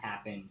what had just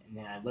happened. And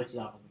then I looked it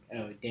up. I was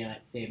like, oh,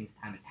 daylight savings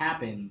time has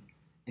happened.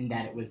 And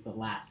that it was the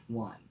last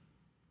one.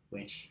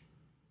 Which,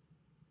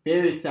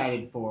 very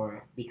excited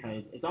for,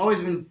 because it's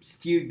always been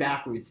skewed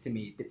backwards to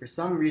me. That for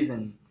some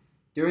reason,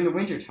 during the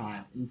winter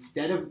time,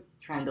 instead of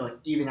trying to like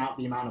even out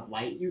the amount of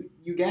light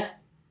you get,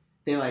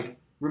 they like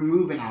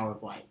remove an hour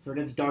of light. So it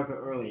gets darker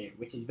earlier,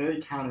 which is very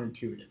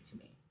counterintuitive to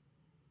me.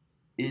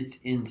 It's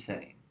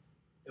insane.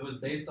 It was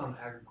based on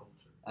agriculture.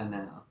 I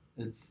know.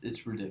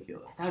 It's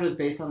ridiculous. I thought it was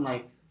based on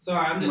like,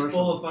 Sorry, I'm just Commercial.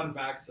 full of fun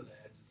facts today.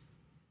 I just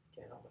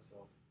can't help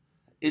myself.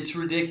 It's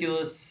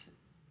ridiculous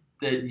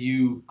that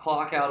you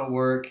clock out of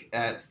work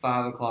at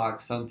 5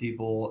 o'clock, some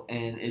people,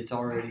 and it's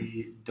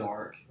already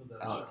dark Was that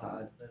a outside. shot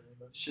at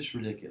anybody? It's just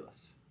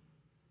ridiculous.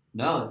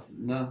 No.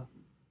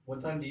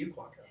 What time do you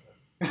clock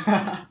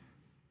out?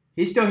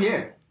 He's still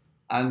here.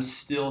 I'm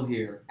still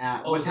here.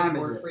 What does time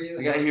this is work it? for you? I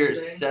Is got that what here you're at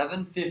saying?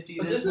 7:50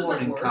 But this isn't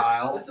morning, work.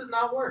 Kyle. This is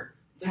not work.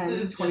 This 10:23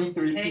 is just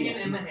hanging p.m.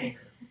 in the hangar.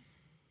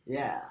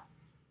 Yeah.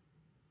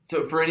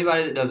 So for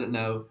anybody that doesn't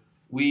know,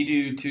 we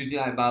do Tuesday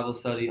night Bible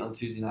study on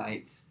Tuesday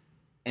nights,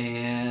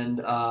 and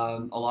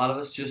a lot of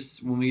us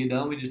just when we get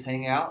done, we just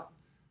hang out,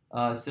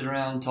 sit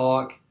around,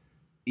 talk,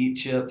 eat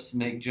chips,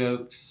 make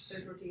jokes,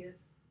 Those tortillas.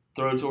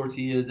 throw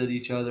tortillas at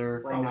each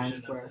other, Play Probably 9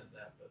 shouldn't have square.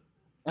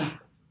 said that,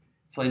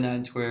 play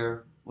 9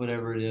 square,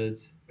 whatever it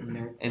is,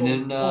 Nerds. and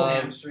then pull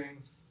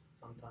hamstrings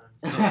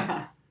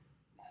sometimes.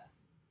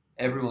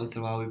 every once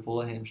in a while we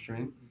pull a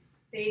hamstring.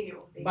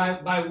 Daniel.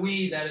 By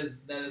we, that is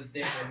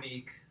Daniel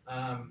Meek.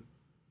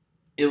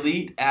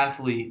 Elite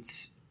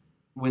athletes,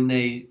 when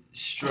they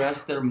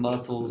stress their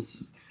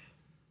muscles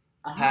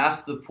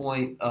past the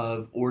point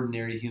of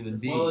ordinary human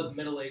As beings, well as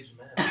middle-aged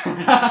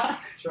men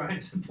trying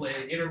to play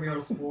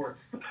intramural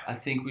sports. I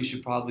think we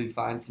should probably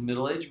find some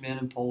middle-aged men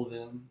and poll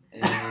them,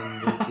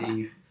 and we'll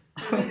see.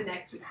 That'll be the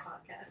next week's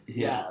podcast.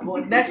 Yeah.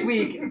 Well, next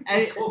week,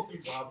 Holy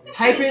Bobby.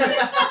 type in,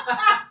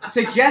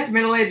 suggest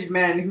middle-aged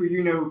men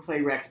who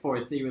play rec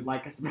sports that you would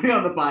like us to bring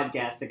on the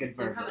podcast to They're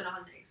confirm coming this.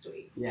 on next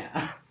week.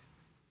 Yeah.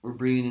 We're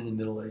bringing in the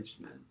middle-aged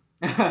men.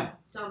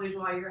 John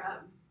Bourgeois, you're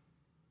up.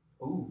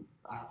 Ooh.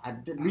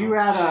 We were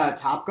at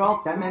Top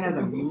Golf. That man has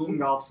a mean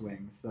golf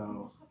swing.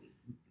 So.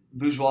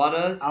 Bourgeois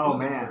does? Oh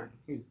man.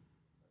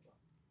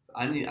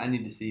 I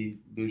need to see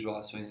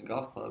Bourgeois swing a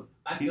golf club.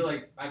 I feel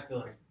like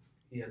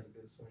he has a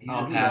good swing. He's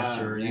Oh, a he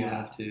pastor. does, You yeah.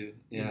 have to.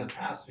 He's Yeah. a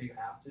pastor, you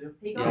have to.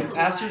 He Yeah. goes a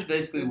Pastors lot.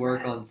 basically Good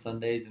work guy. on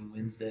Sundays and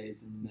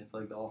Wednesdays, and they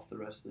play golf the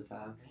rest of the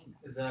time.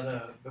 Is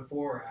that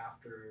before or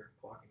after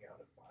clocking out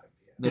at 5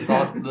 p.m.? The They're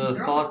on the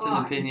thoughts and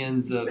clock.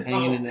 opinions of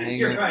hanging in the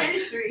You're hangar. right.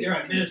 Ministry. You're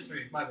right,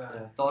 ministry. My bad.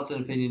 Yeah, thoughts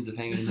and opinions of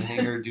hanging in the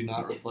hangar do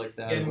not reflect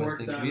that of Getting work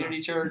Weston done.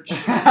 Community Church.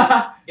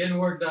 Getting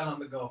work done on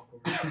the golf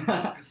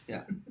course. Just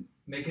Yeah.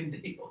 Making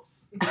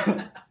deals.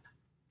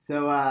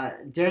 So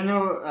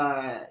Daniel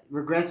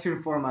regrets to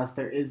inform us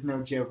there is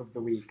no joke of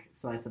the week.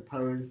 So I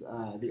suppose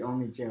the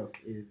only joke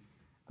is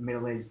a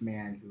middle-aged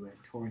man who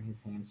has torn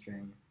his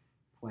hamstring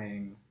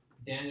playing.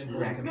 Daniel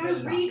Right. playing No,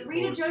 competitive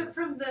read a joke sports.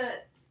 from the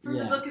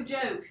Yeah. book of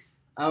jokes.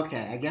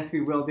 Okay, I guess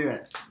we will do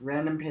it.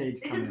 Random page.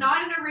 This coming is up.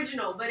 not an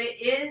original, but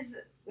it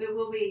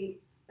will be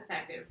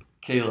effective.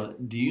 Kayla,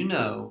 do you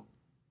know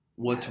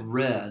what's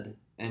red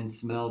and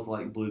smells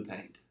like blue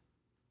paint?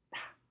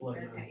 Blood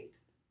Red moon. paint.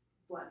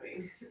 Blood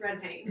moon.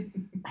 Red paint.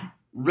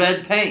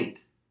 Red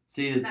paint.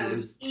 See, it That was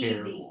was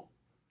terrible.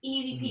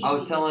 Easy peasy. I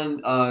was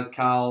telling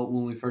Kyle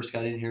when we first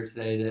got in here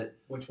today that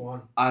Which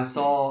one? I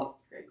saw.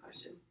 Great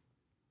question.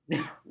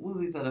 We'll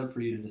leave that up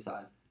for you to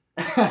decide.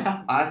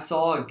 I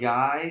saw a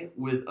guy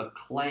with a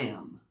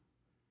clam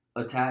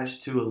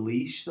attached to a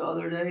leash the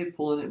other day,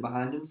 pulling it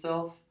behind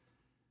himself,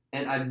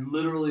 and I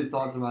literally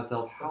thought to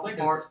myself, It's how like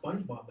hard? a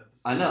SpongeBob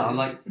episode. I know. I'm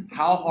like,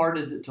 how hard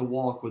is it to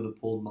walk with a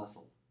pulled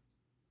muscle?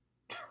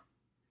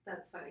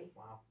 That's funny.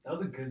 Wow, that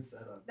was a good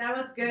setup. That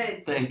was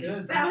good. Thank That's you.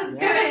 good. That was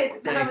Yeah.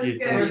 good. That Thank was you,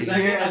 For a thank good. you.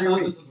 second, Here I every thought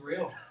week. this was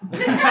real.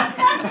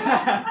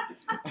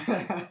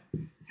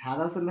 Had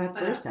us in that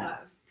But first that's half.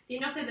 fun.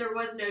 Daniel said there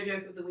was no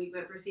joke of the week,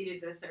 but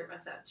proceeded to serve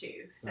us up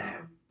too. So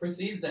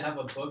Proceeds to have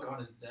a book on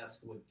his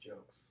desk with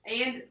jokes.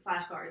 and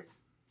flashcards.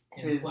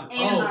 His- And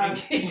in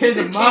case, his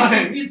in case mug.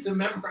 he needs to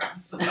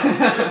memorize something.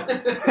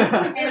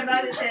 And a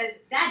mug that says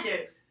dad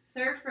jokes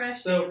served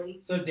fresh daily.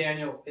 So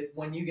Daniel,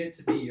 when you get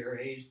to be your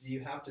age, do you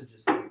have to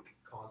just like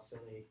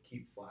constantly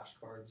keep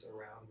flashcards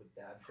around with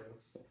dad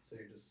jokes? So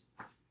you're just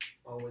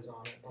always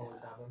on it, always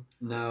have them.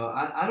 No,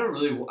 I don't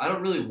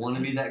really want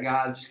to be that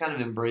guy. I've just kind of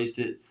embraced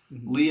it.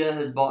 Mhm. Leah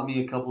has bought me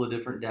a couple of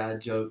different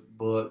dad joke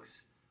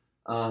books.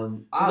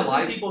 So I this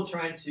like. is people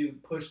trying to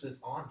push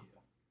this on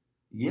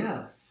you.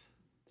 Yes,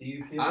 Do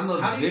you feel? I'm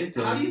a how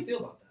victim. How do you feel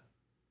about that?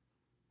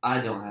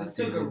 I don't have. This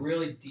took a feelings.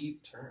 really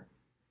deep turn.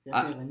 We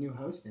have a new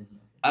host in here.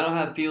 I don't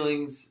have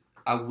feelings.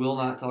 I will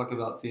not talk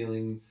about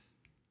feelings.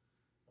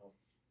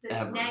 The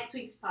Ever. next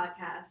week's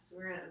podcast,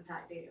 we're gonna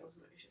unpack Daniel's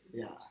emotions.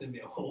 Yeah. It's gonna be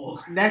a whole.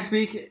 Next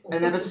week,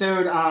 an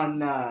episode on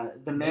the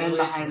man Middle-aged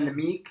behind the man.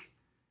 meek.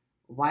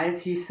 Why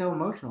is he so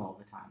emotional all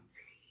the time?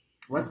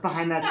 What's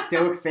behind that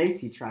stoic face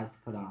he tries to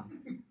put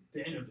on?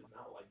 Daniel did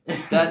not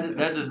like that.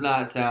 That does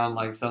not sound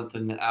like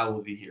something that I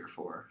will be here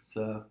for.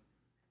 So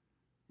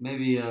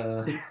maybe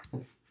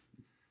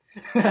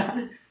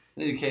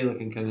maybe Kayla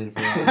can come in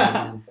for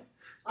that one.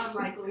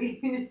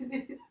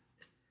 Unlikely.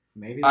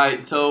 Maybe. All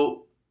right,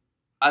 so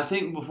I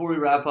think before we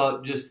wrap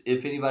up, just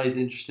if anybody's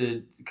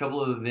interested, a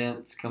couple of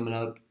events coming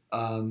up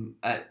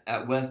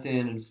at West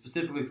End and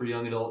specifically for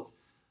young adults.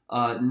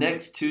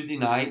 Next Tuesday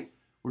night,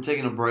 we're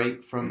taking a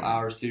break from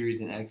our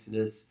series in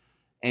Exodus,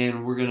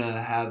 and we're going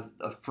to have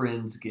a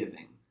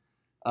Friendsgiving.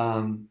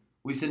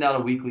 We send out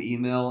a weekly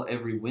email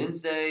every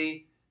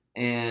Wednesday,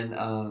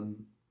 and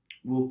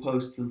we'll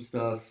post some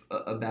stuff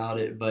about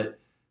it, but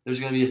there's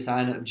going to be a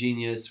sign-up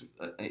genius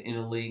in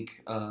a link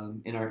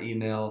in our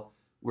email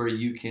where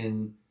you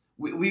can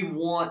we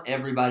want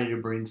everybody to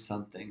bring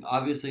something.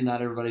 Obviously,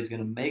 not everybody's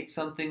going to make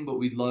something, but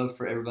we'd love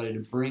for everybody to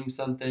bring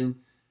something.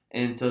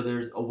 And so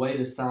there's a way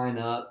to sign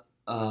up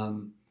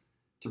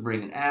to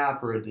bring an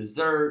app or a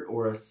dessert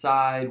or a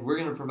side. We're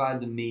going to provide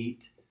the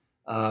meat.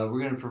 We're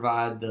going to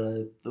provide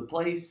the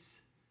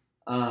place.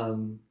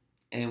 And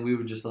we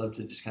would just love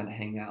to just kind of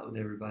hang out with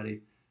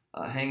everybody.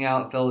 Hang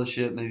out,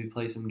 fellowship, maybe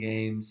play some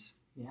games.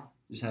 Yeah.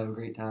 Just have a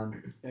great time.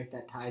 I feel like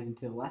that ties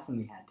into the lesson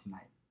we had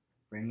tonight.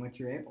 Bring what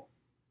you're able.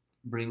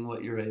 Bring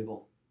what you're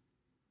able.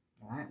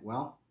 All right.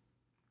 Well,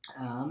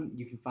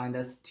 you can find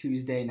us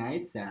Tuesday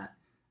nights at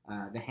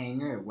the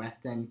Hangar at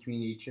West End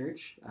Community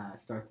Church.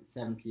 Starts at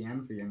 7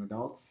 p.m. for young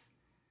adults.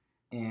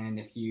 And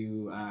if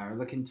you are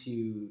looking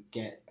to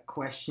get a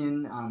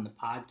question on the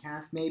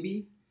podcast,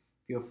 maybe,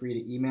 feel free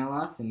to email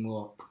us and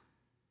we'll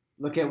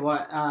look at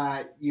what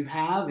you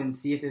have and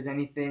see if there's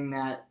anything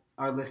that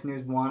our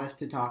listeners want us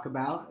to talk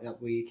about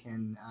that we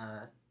can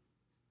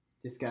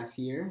discuss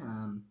here.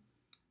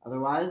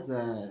 Otherwise,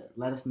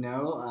 let us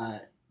know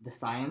the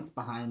science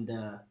behind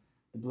the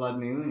blood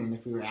moon and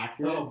if we were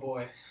accurate. Oh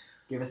boy.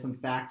 Give us some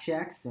fact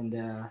checks, and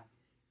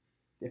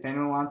if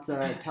anyone wants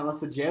to tell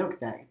us a joke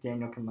that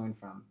Daniel can learn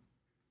from,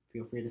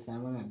 feel free to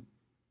send one in.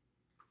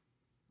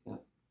 Yeah.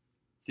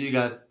 See you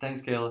guys.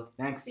 Thanks, Kayla.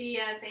 Thanks. See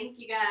ya. Thank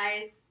you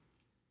guys.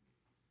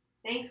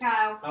 Thanks,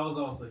 Kyle. I was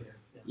also here.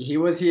 Yeah. He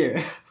was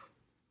here.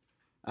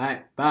 All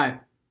right. Bye.